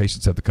room.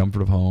 Patients have the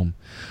comfort of home,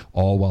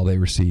 all while they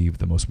receive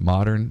the most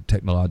modern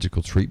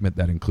technological treatment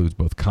that includes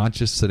both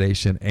conscious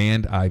sedation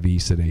and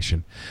IV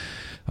sedation.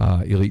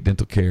 Elite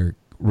Dental Care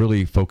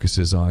really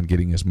focuses on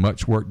getting as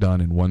much work done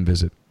in one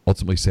visit,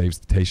 ultimately saves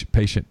the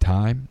patient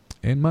time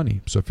and money.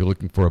 So if you're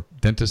looking for a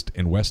dentist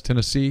in West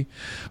Tennessee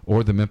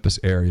or the Memphis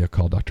area,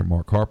 call Dr.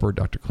 Mark Harper,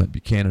 Dr. Clint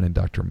Buchanan, and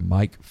Dr.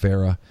 Mike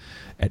Farah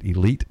at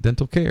Elite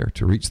Dental Care.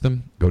 To reach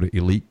them, go to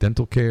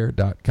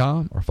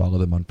elitedentalcare.com or follow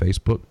them on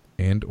Facebook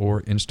and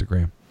or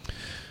Instagram.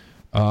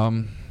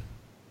 I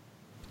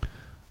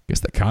guess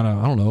that kind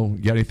of, I don't know.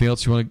 You got anything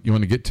else you want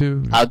to get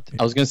to? I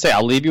was going to say,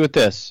 I'll leave you with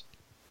this.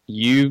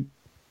 You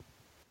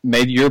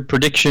made your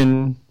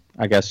prediction,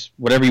 I guess,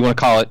 whatever you want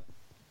to call it,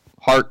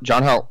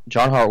 John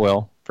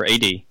Hartwell for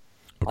AD. Okay.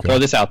 I'll throw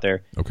this out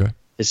there. Okay.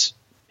 His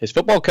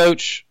football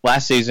coach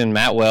last season,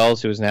 Matt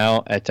Wells, who is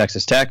now at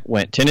Texas Tech,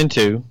 went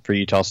 10-2 for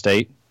Utah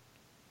State.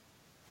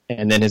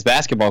 And then his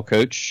basketball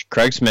coach,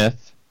 Craig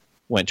Smith,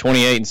 went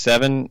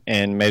 28-7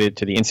 and made it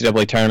to the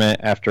NCAA tournament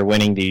after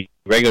winning the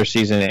regular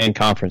season and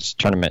conference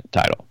tournament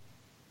title.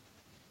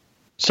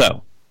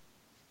 So,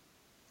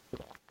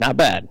 not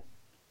bad.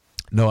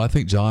 No, I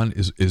think John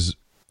is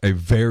a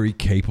very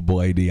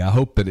capable AD. I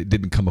hope that it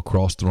didn't come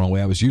across the wrong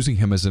way. I was using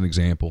him as an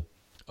example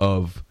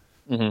of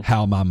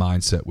how my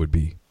mindset would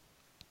be.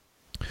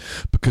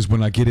 Because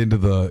when I get into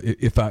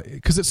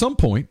because at some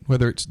point,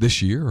 whether it's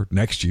this year or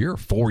next year or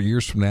 4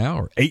 years from now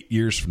or 8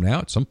 years from now,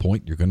 at some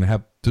point you're going to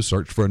have to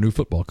search for a new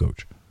football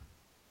coach.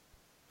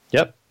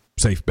 Yep.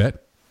 Safe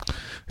bet.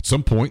 At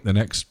some point in the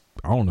next,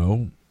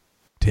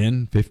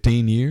 10,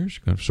 15 years,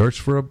 you're going to search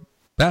for a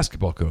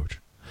basketball coach.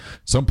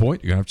 At some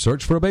point, you're going to have to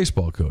search for a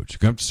baseball coach. You're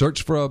going to have to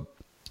search for a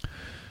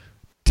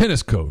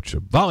tennis coach,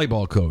 a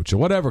volleyball coach, or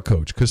whatever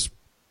coach, because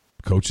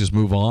coaches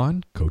move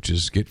on,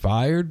 coaches get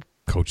fired,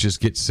 coaches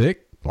get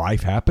sick,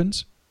 life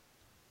happens.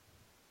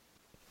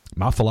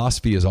 My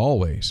philosophy is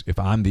always, if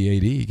I'm the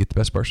AD, get the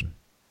best person.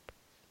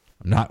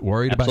 I'm not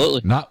worried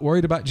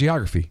about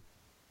geography.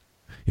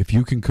 If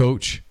you can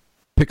coach,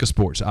 pick a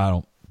sport. So I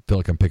don't feel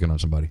like I'm picking on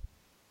somebody.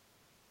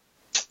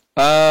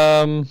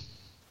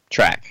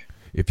 Track.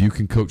 If you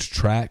can coach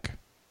track,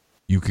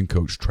 you can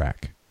coach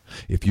track.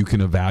 If you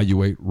can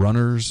evaluate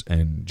runners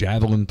and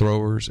javelin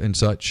throwers and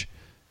such,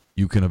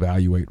 you can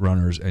evaluate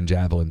runners and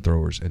javelin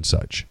throwers and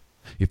such.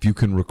 If you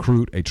can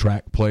recruit a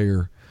track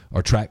player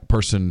or track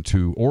person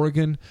to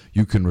Oregon,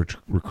 you can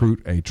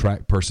recruit a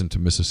track person to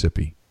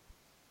Mississippi.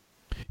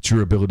 It's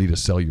your ability to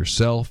sell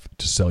yourself,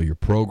 to sell your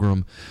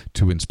program,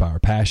 to inspire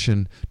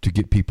passion, to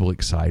get people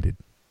excited.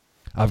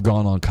 I've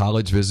gone on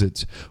college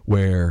visits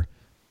where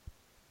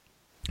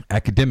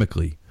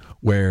academically,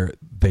 where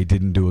they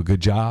didn't do a good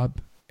job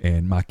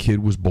and my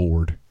kid was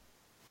bored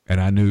and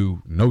I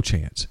knew no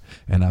chance.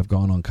 And I've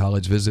gone on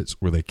college visits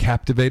where they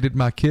captivated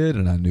my kid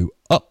and I knew,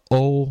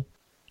 uh-oh.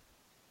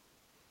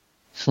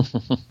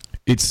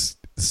 It's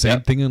the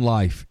same thing in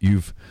life.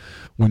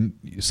 When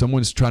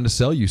someone's trying to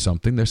sell you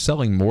something, they're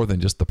selling more than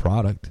just the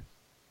product.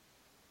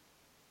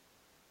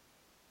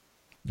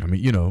 I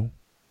mean,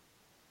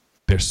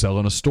 they're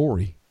selling a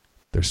story.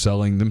 They're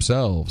selling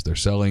themselves. They're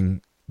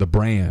selling the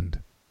brand.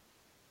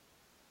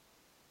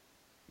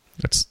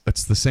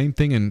 That's the same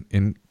thing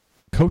in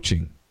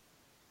coaching.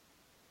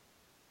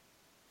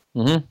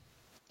 Mm-hmm.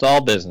 It's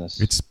all business.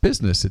 It's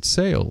business. It's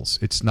sales.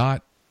 It's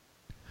not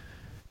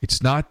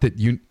that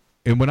you.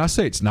 And when I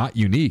say it's not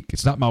unique,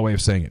 it's not my way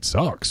of saying it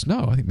sucks.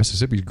 No, I think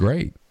Mississippi's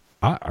great.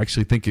 I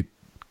actually think I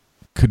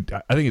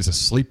think it's a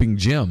sleeping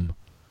gem.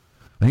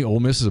 I think Ole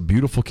Miss is a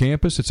beautiful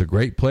campus. It's a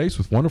great place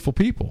with wonderful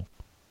people.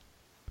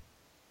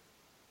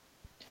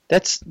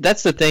 That's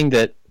the thing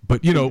that.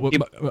 But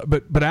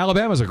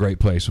Alabama's a great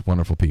place with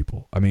wonderful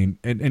people. I mean,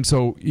 and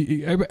so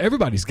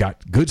everybody's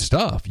got good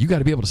stuff. You got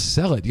to be able to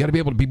sell it. You got to be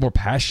able to be more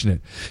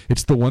passionate.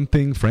 It's the one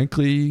thing,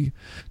 frankly,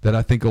 that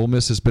I think Ole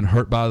Miss has been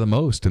hurt by the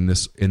most in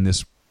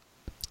this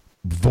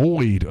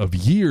void of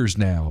years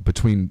now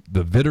between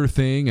the Vitter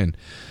thing and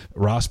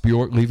Ross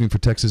Bjork leaving for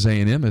Texas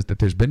A&M is that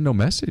there's been no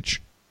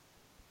message.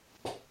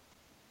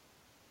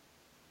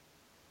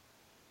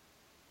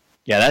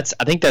 Yeah,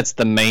 I think that's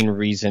the main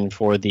reason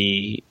for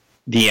the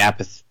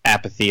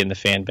apathy in the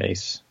fan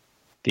base,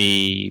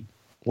 the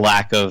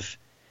lack of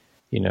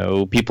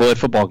people at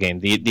football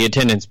games, the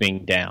attendance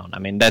being down. I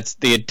mean,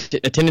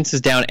 attendance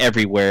is down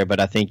everywhere, but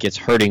I think it's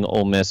hurting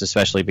Ole Miss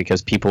especially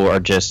because people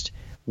are just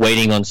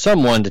waiting on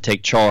someone to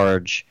take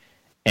charge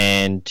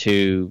and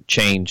to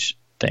change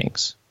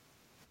things,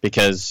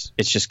 because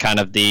it's just kind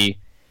of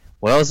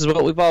well, this is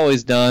what we've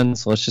always done,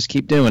 so let's just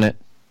keep doing it.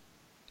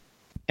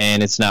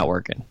 And it's not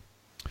working.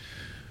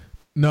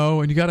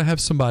 No, and you got to have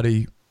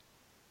somebody.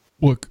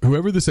 Look,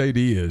 whoever this AD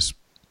is,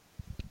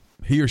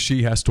 he or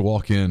she has to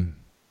walk in.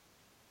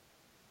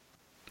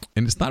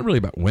 And it's not really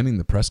about winning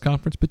the press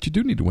conference, but you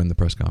do need to win the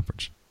press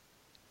conference.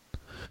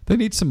 They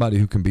need somebody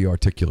who can be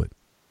articulate.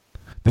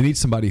 They need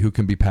somebody who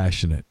can be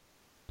passionate,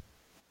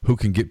 who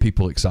can get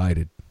people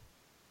excited.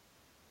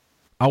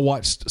 I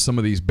watched some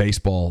of these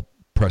baseball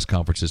press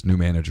conferences, new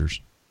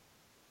managers.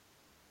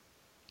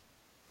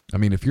 I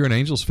mean, if you're an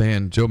Angels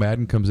fan, Joe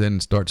Madden comes in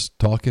and starts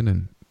talking,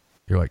 and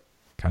you're like,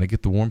 kind of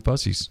get the warm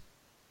fuzzies.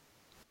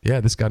 Yeah,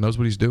 this guy knows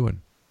what he's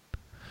doing.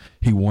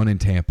 He won in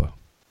Tampa.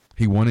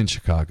 He won in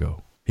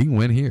Chicago. He can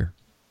win here.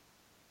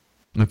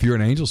 And if you're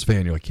an Angels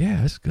fan, you're like,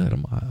 yeah, that's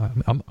good.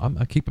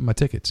 I'm keeping my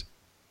tickets.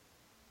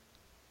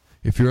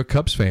 If you're a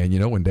Cubs fan, you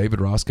know, when David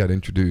Ross got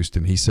introduced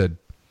and he said,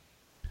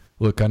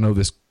 look, I know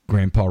this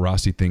Grandpa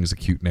Rossi thing is a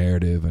cute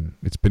narrative, and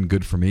it's been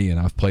good for me, and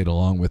I've played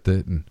along with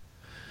it, and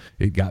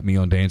it got me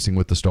on Dancing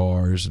with the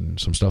Stars and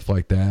some stuff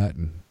like that.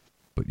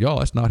 But y'all,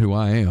 that's not who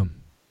I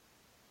am.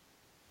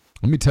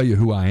 Let me tell you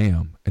who I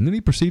am. And then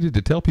he proceeded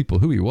to tell people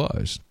who he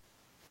was.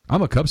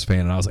 I'm a Cubs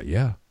fan, and I was like,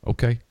 yeah,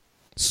 okay.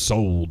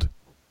 Sold.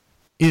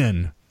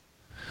 In.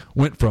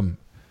 Went from,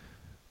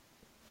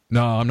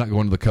 no, I'm not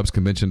going to the Cubs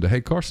convention, to,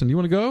 hey, Carson, you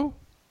want to go?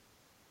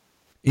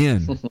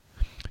 In.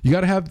 You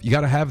gotta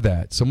have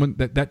that. Someone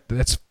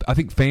that's I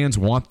think fans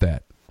want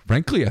that.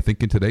 Frankly, I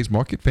think in today's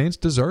market, fans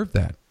deserve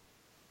that.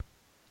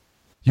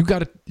 You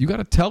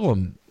gotta tell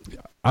them.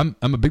 I'm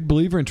a big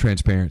believer in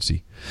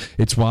transparency.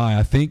 It's why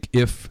I think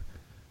if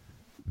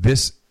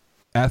this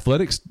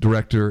athletics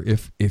director,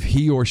 if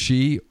he or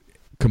she,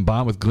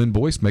 combined with Glenn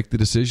Boyce, make the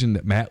decision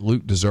that Matt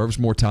Luke deserves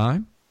more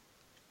time,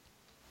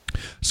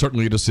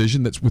 certainly a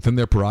decision that's within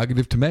their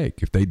prerogative to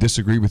make. If they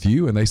disagree with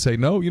you and they say,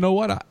 no, you know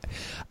what,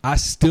 I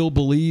still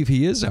believe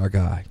he is our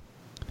guy.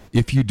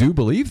 If you do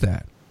believe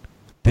that,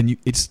 then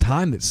it's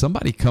time that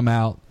somebody come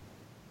out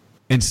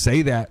and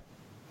say that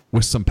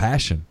with some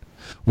passion,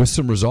 with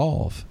some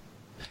resolve.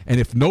 And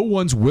if no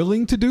one's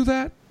willing to do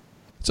that,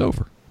 it's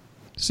over.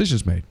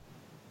 Decision's made.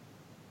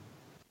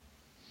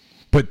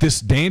 But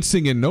this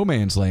dancing in no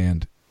man's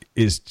land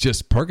is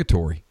just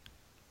purgatory.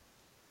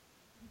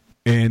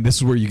 And this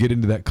is where you get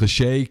into that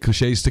cliche.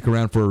 Cliches stick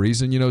around for a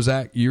reason. You know,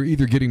 Zach, you're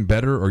either getting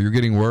better or you're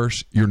getting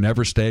worse. You're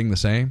never staying the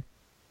same.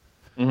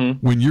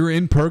 Mm-hmm. When you're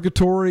in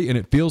purgatory and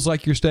it feels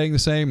like you're staying the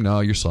same,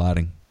 no, you're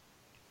sliding.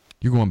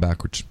 You're going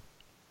backwards.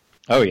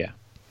 Oh, yeah.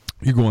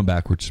 You're going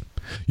backwards.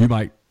 You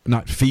might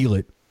not feel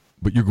it,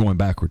 but you're going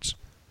backwards.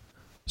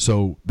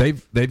 So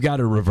they've got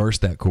to reverse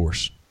that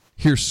course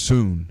here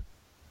soon.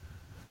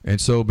 And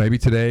so maybe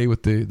today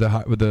with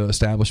the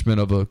establishment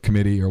of a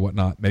committee or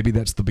whatnot, maybe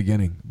that's the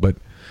beginning. But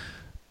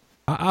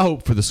I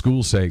hope for the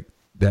school's sake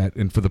that,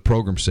 and for the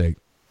program's sake,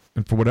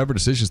 and for whatever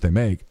decisions they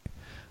make,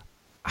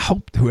 I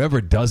hope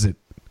whoever does it.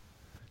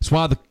 It's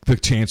why the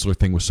chancellor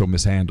thing was so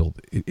mishandled.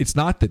 It's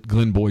not that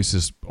Glenn Boyce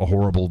is a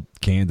horrible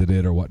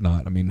candidate or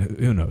whatnot. I mean,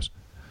 who knows?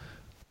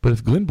 But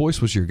if Glenn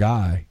Boyce was your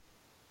guy,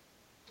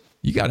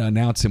 you got to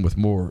announce him with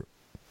more.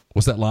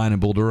 What's that line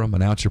in Bull Durham?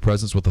 Announce your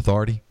presence with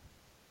authority.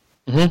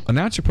 Mm-hmm.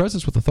 Announce your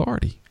presence with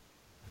authority.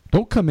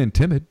 Don't come in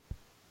timid.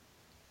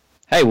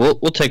 Hey, we'll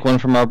take one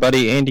from our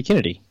buddy Andy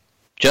Kennedy.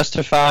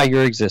 Justify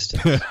your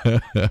existence.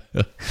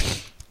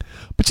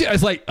 But yeah,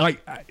 it's like I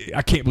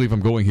can't believe I'm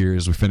going here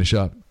as we finish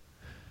up.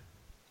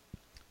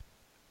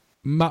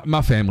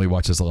 My family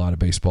watches a lot of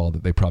baseball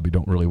that they probably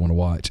don't really want to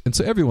watch, and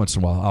so every once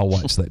in a while I'll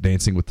watch that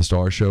Dancing with the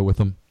Stars show with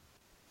them.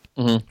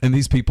 Mm-hmm. And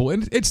these people,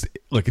 and it's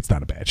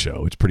not a bad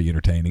show. It's pretty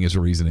entertaining. There's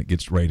a reason it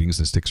gets ratings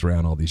and sticks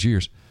around all these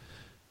years.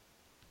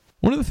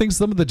 One of the things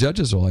some of the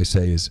judges always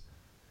say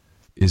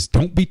is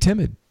don't be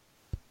timid.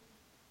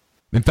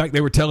 In fact,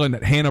 they were telling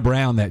that Hannah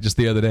Brown that just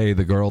the other day,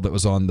 the girl that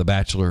was on The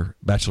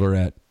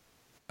Bachelorette,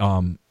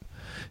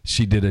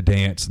 she did a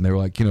dance, and they were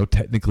like,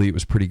 technically it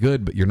was pretty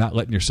good, but you're not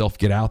letting yourself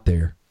get out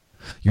there.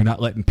 You're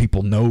not letting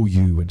people know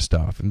you and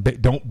stuff. And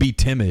don't be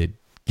timid.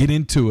 Get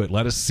into it.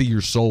 Let us see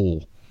your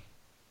soul.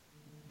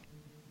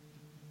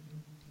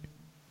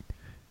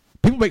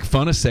 People make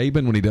fun of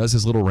Saban when he does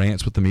his little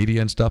rants with the media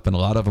and stuff, and a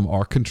lot of them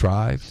are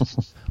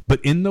contrived. But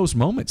in those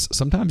moments,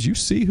 sometimes you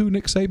see who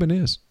Nick Saban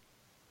is.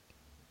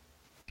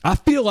 I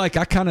feel like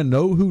I kind of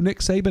know who Nick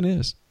Saban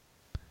is.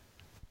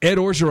 Ed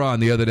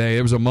Orgeron the other day,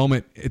 there was a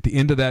moment at the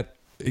end of that,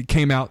 it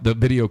came out, the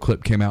video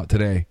clip came out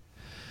today,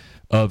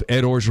 of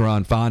Ed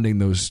Orgeron finding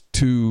those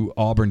two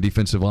Auburn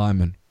defensive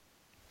linemen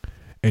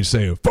and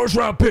saying, first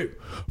round pick,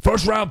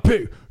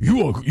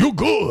 you're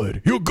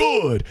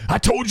good. I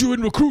told you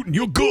in recruiting,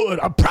 you're good.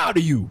 I'm proud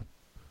of you.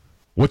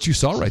 What you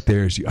saw right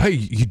there is, hey,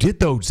 you did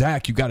though,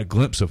 Zach. You got a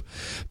glimpse of,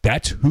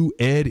 that's who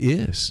Ed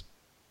is.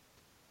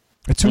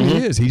 That's who he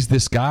is. He's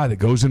this guy that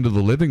goes into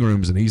the living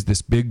rooms, and he's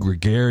this big,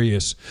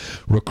 gregarious,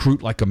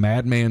 recruit like a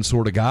madman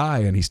sort of guy,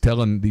 and he's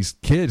telling these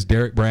kids,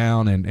 Derek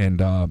Brown and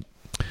the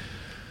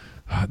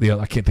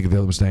other, I can't think of the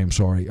other one's name,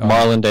 sorry.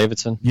 Marlon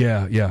Davidson.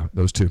 Yeah,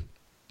 those two.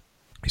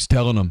 He's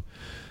telling them,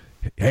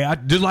 Hey,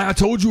 just like I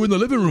told you in the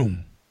living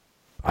room.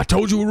 I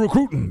told you we're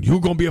recruiting. You're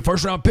going to be a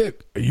first-round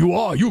pick. You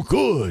are. You're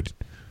good.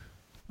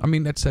 I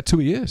mean, that's who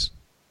he is.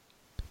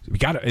 We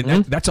got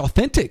to. That's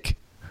authentic.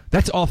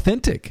 That's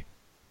authentic.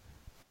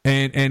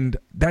 And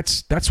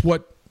that's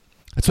what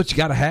you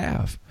got to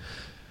have.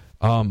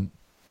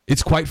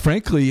 It's quite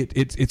frankly,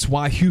 it's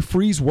why Hugh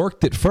Freeze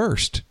worked at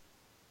first.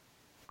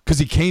 Because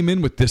he came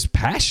in with this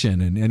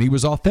passion and he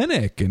was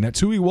authentic and that's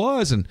who he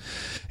was and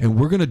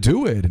we're going to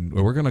do it and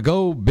we're going to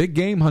go big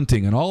game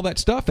hunting and all that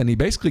stuff. And he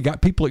basically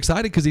got people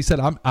excited because he said,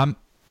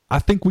 I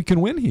think we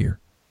can win here.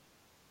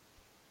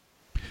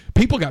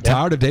 People got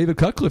tired of David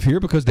Cutcliffe here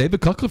because David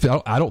Cutcliffe,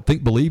 I don't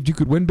think believed you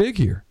could win big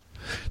here.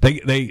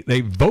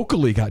 They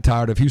vocally got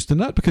tired of Houston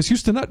Nutt because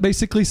Houston Nutt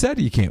basically said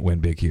you can't win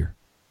big here.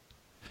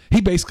 He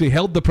basically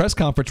held the press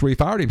conference where he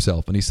fired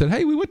himself and he said,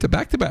 hey, we went to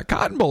back-to-back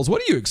Cotton Bowls.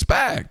 What do you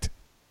expect?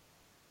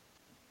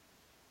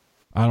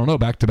 I don't know,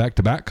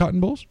 back-to-back Cotton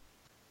Bowls?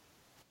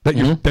 That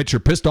you're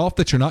pissed off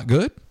that you're not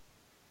good?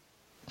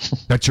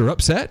 That you're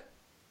upset?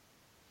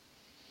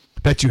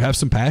 That you have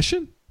some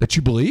passion? That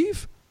you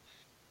believe?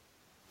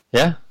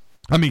 Yeah.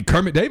 I mean,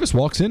 Kermit Davis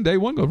walks in day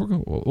one, goes,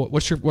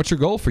 what's your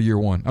goal for year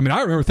one? I mean,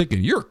 I remember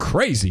thinking, you're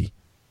crazy.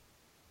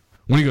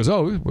 When he goes,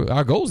 oh,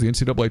 our goal is the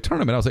NCAA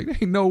tournament. I was like,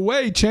 hey, no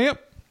way, champ.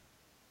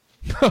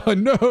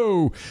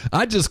 No,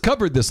 I just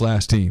covered this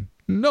last team.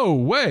 No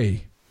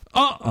way.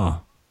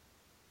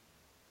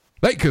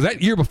 Because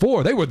that year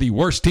before, they were the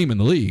worst team in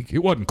the league. It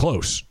wasn't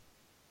close.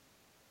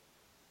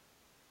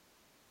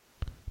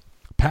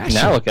 Passion.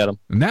 Now look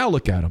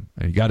at him.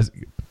 And you got to,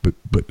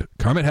 but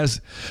Kermit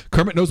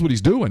knows what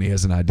he's doing. He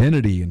has an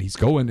identity, and he's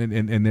going,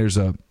 and there's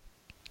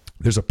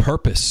a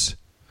purpose.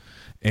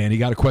 And he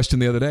got a question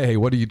the other day. Hey,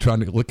 what are you trying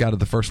to look out of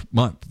the first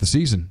month of the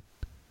season?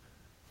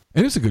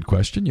 And it's a good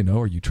question.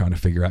 Are you trying to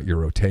figure out your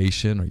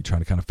rotation? Are you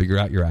trying to kind of figure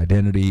out your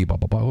identity? Blah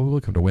blah blah. We're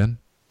looking to win.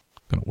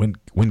 Going to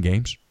win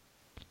games.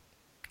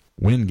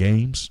 Win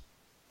games.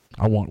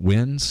 I want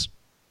wins.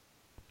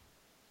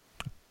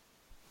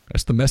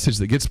 That's the message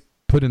that gets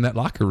put in that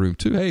locker room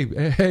too.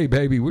 Hey,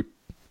 baby, we're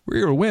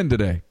here to win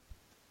today,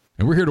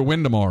 and we're here to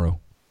win tomorrow,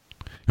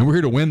 and we're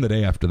here to win the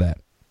day after that.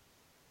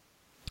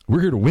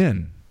 We're here to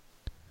win.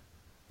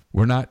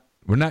 We're not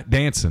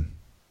dancing.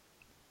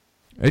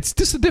 It's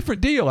just a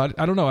different deal. I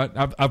don't know.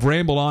 I've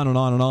rambled on and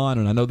on and on,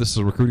 and I know this is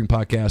a recruiting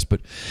podcast, but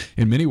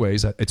in many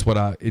ways,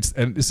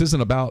 and this isn't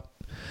about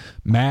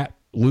Matt,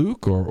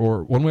 Luke,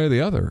 or one way or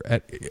the other.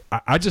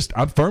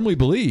 I firmly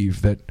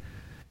believe that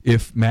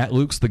if Matt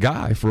Luke's the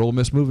guy for Ole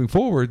Miss moving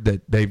forward,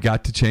 that they've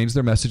got to change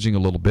their messaging a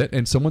little bit,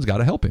 and someone's got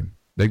to help him.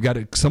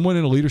 Someone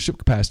in a leadership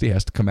capacity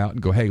has to come out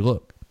and go, hey,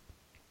 look,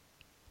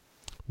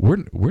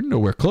 we're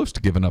nowhere close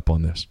to giving up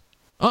on this.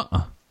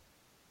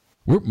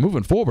 We're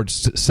moving forward.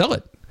 Sell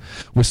it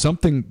with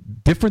something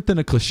different than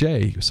a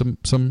cliche,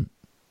 some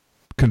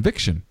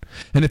conviction.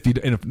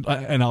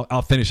 And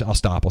I'll finish. I'll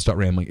stop. I'll start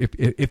rambling.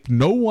 If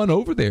no one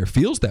over there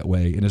feels that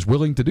way and is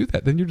willing to do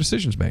that, then your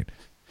decision's made.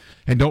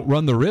 And don't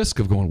run the risk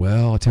of going,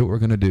 well, I'll tell you what we're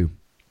going to do.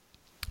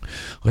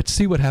 Let's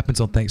see what happens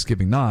on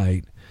Thanksgiving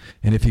night.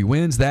 And if he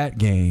wins that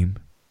game,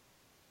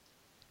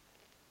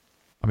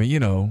 I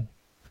mean,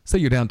 say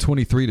you're down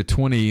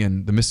 23-20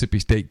 and the Mississippi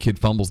State kid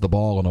fumbles the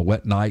ball on a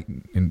wet night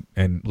and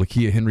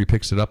Lakia Henry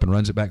picks it up and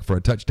runs it back for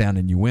a touchdown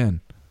and you win.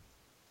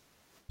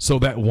 So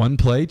that one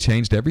play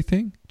changed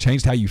everything?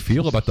 Changed how you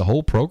feel about the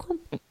whole program?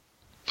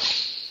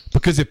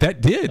 Because if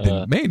that did,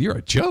 then, man, you're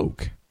a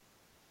joke.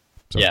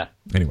 So, yeah.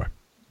 Anyway.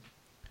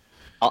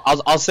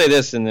 I'll say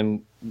this and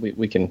then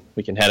we can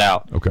head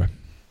out. Okay.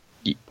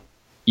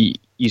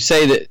 You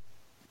say that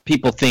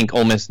people think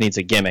Ole Miss needs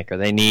a gimmick or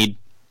they need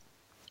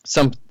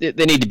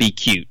to be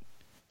cute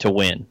to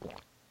win.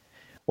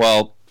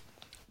 Well,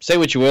 say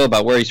what you will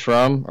about where he's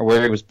from or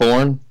where he was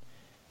born,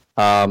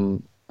 or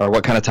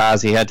what kind of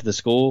ties he had to the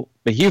school,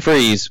 but Hugh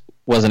Freeze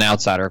was an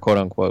outsider, quote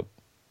unquote,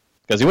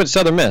 because he went to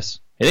Southern Miss.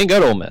 He didn't go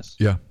to Ole Miss.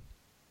 Yeah.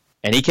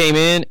 And he came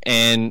in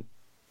and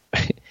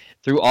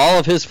through all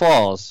of his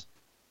flaws,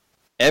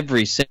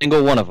 every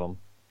single one of them,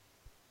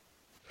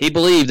 he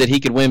believed that he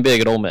could win big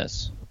at Ole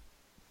Miss.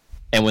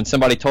 And when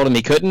somebody told him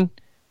he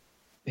couldn't,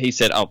 he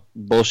said, oh,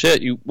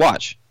 bullshit, you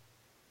watch.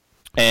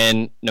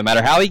 And no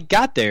matter how he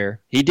got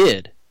there, he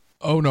did.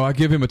 Oh, no, I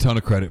give him a ton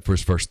of credit for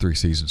his first 3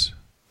 seasons.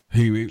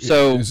 He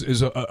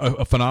is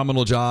a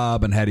phenomenal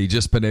job, and had he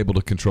just been able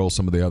to control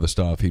some of the other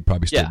stuff, he'd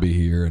probably still be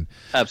here. And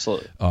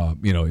absolutely,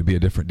 it'd be a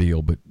different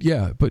deal. But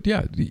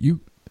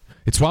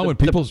it's why when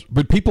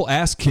people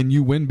ask, can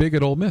you win big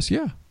at Ole Miss?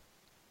 Yeah,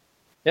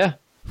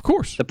 of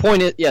course. The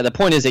point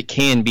is, it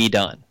can be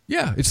done.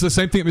 Yeah, it's the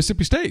same thing at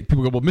Mississippi State.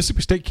 People go, well,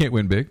 Mississippi State can't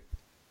win big.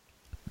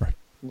 Right.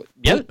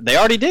 Yeah, well, they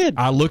already did.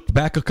 I looked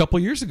back a couple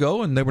years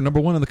ago, and they were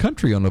number 1 in the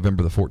country on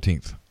November the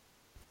 14th.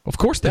 Of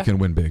course they can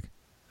win big.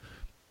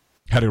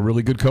 Had a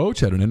really good coach,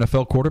 had an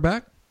NFL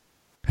quarterback,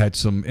 had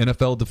some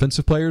NFL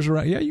defensive players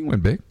around. Yeah, you can win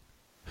big.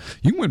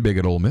 You can win big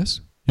at Ole Miss.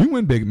 You can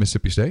win big at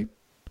Mississippi State.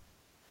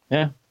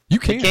 Yeah. You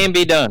can. It can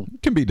be done.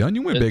 It can be done.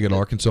 You win big at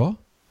Arkansas.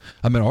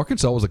 I mean,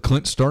 Arkansas was a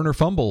Clint Sterner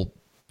fumble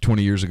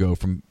 20 years ago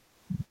from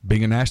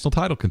being a national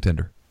title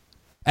contender.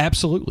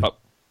 Absolutely.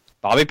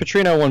 Bobby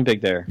Petrino won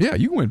big there. Yeah,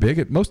 you can win big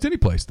at most any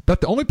place.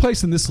 But the only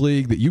place in this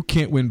league that you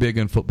can't win big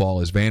in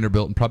football is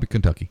Vanderbilt and probably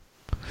Kentucky.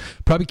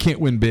 Probably can't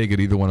win big at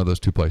either one of those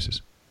two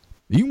places.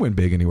 You can win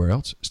big anywhere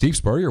else. Steve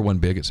Spurrier won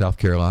big at South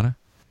Carolina.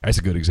 That's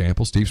a good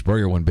example. Steve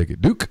Spurrier won big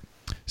at Duke.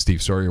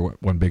 Steve Spurrier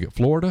won big at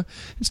Florida.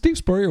 And Steve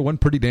Spurrier won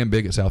pretty damn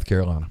big at South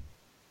Carolina.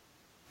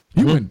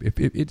 You win.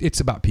 It's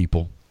about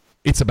people.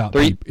 It's about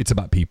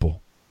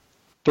people.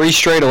 3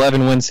 straight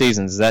 11-win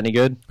seasons. Is that any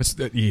good?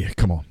 Yeah,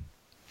 come on.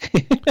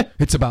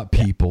 It's about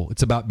people.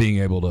 It's about being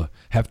able to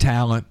have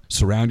talent,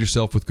 surround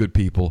yourself with good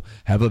people,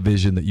 have a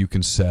vision that you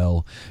can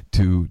sell,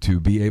 to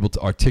be able to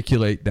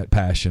articulate that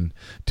passion,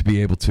 to be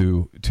able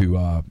to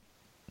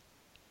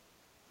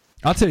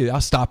I'll tell you, I'll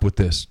stop with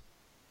this.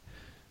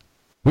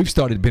 We've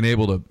been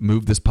able to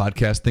move this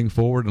podcast thing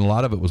forward, and a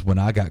lot of it was when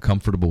I got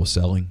comfortable with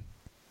selling.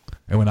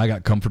 And when I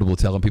got comfortable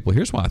telling people,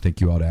 here's why I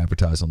think you ought to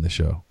advertise on this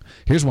show.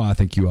 Here's why I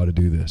think you ought to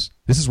do this.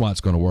 This is why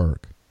it's going to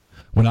work.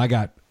 When I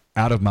got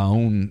out of my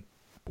own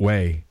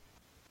way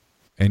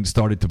and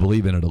started to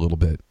believe in it a little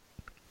bit.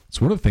 It's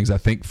one of the things I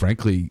think,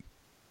 frankly,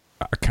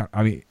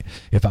 I mean,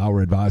 if I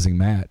were advising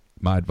Matt,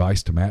 my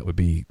advice to Matt would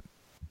be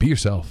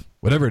yourself.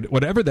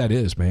 Whatever that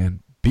is,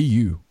 man, be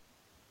you.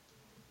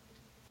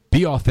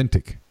 Be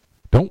authentic.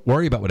 Don't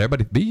worry about what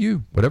everybody, be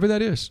you, whatever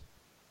that is.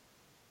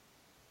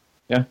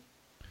 Yeah.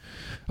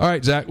 All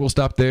right, Zach, we'll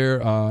stop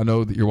there. I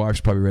know that your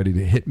wife's probably ready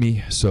to hit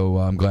me, so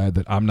I'm glad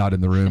that I'm not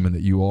in the room and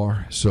that you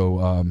are.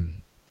 So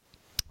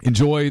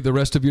enjoy the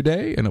rest of your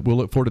day, and we'll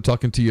look forward to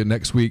talking to you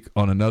next week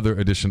on another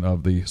edition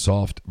of the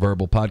Soft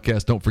Verbal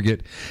Podcast. Don't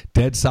forget,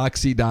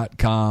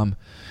 deadsoxy.com.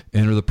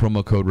 Enter the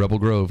promo code Rebel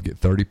Grove. Get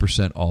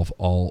 30% off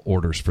all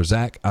orders. For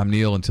Zach, I'm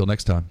Neal. Until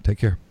next time, take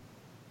care.